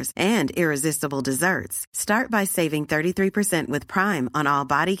flowers and irresistible desserts. Start by saving 33% with Prime on all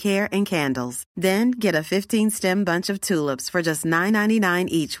body care and candles. Then get a 15-stem bunch of tulips for just $9.99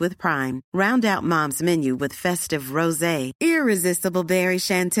 each with Prime. Round out Mom's menu with festive rosé, irresistible berry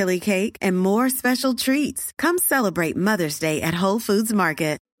chantilly cake, and more special treats. Come celebrate Mother's Day at Whole Foods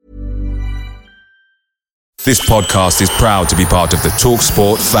Market. This podcast is proud to be part of the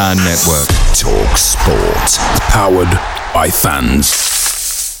TalkSport Fan Network. TalkSport. Powered by fans.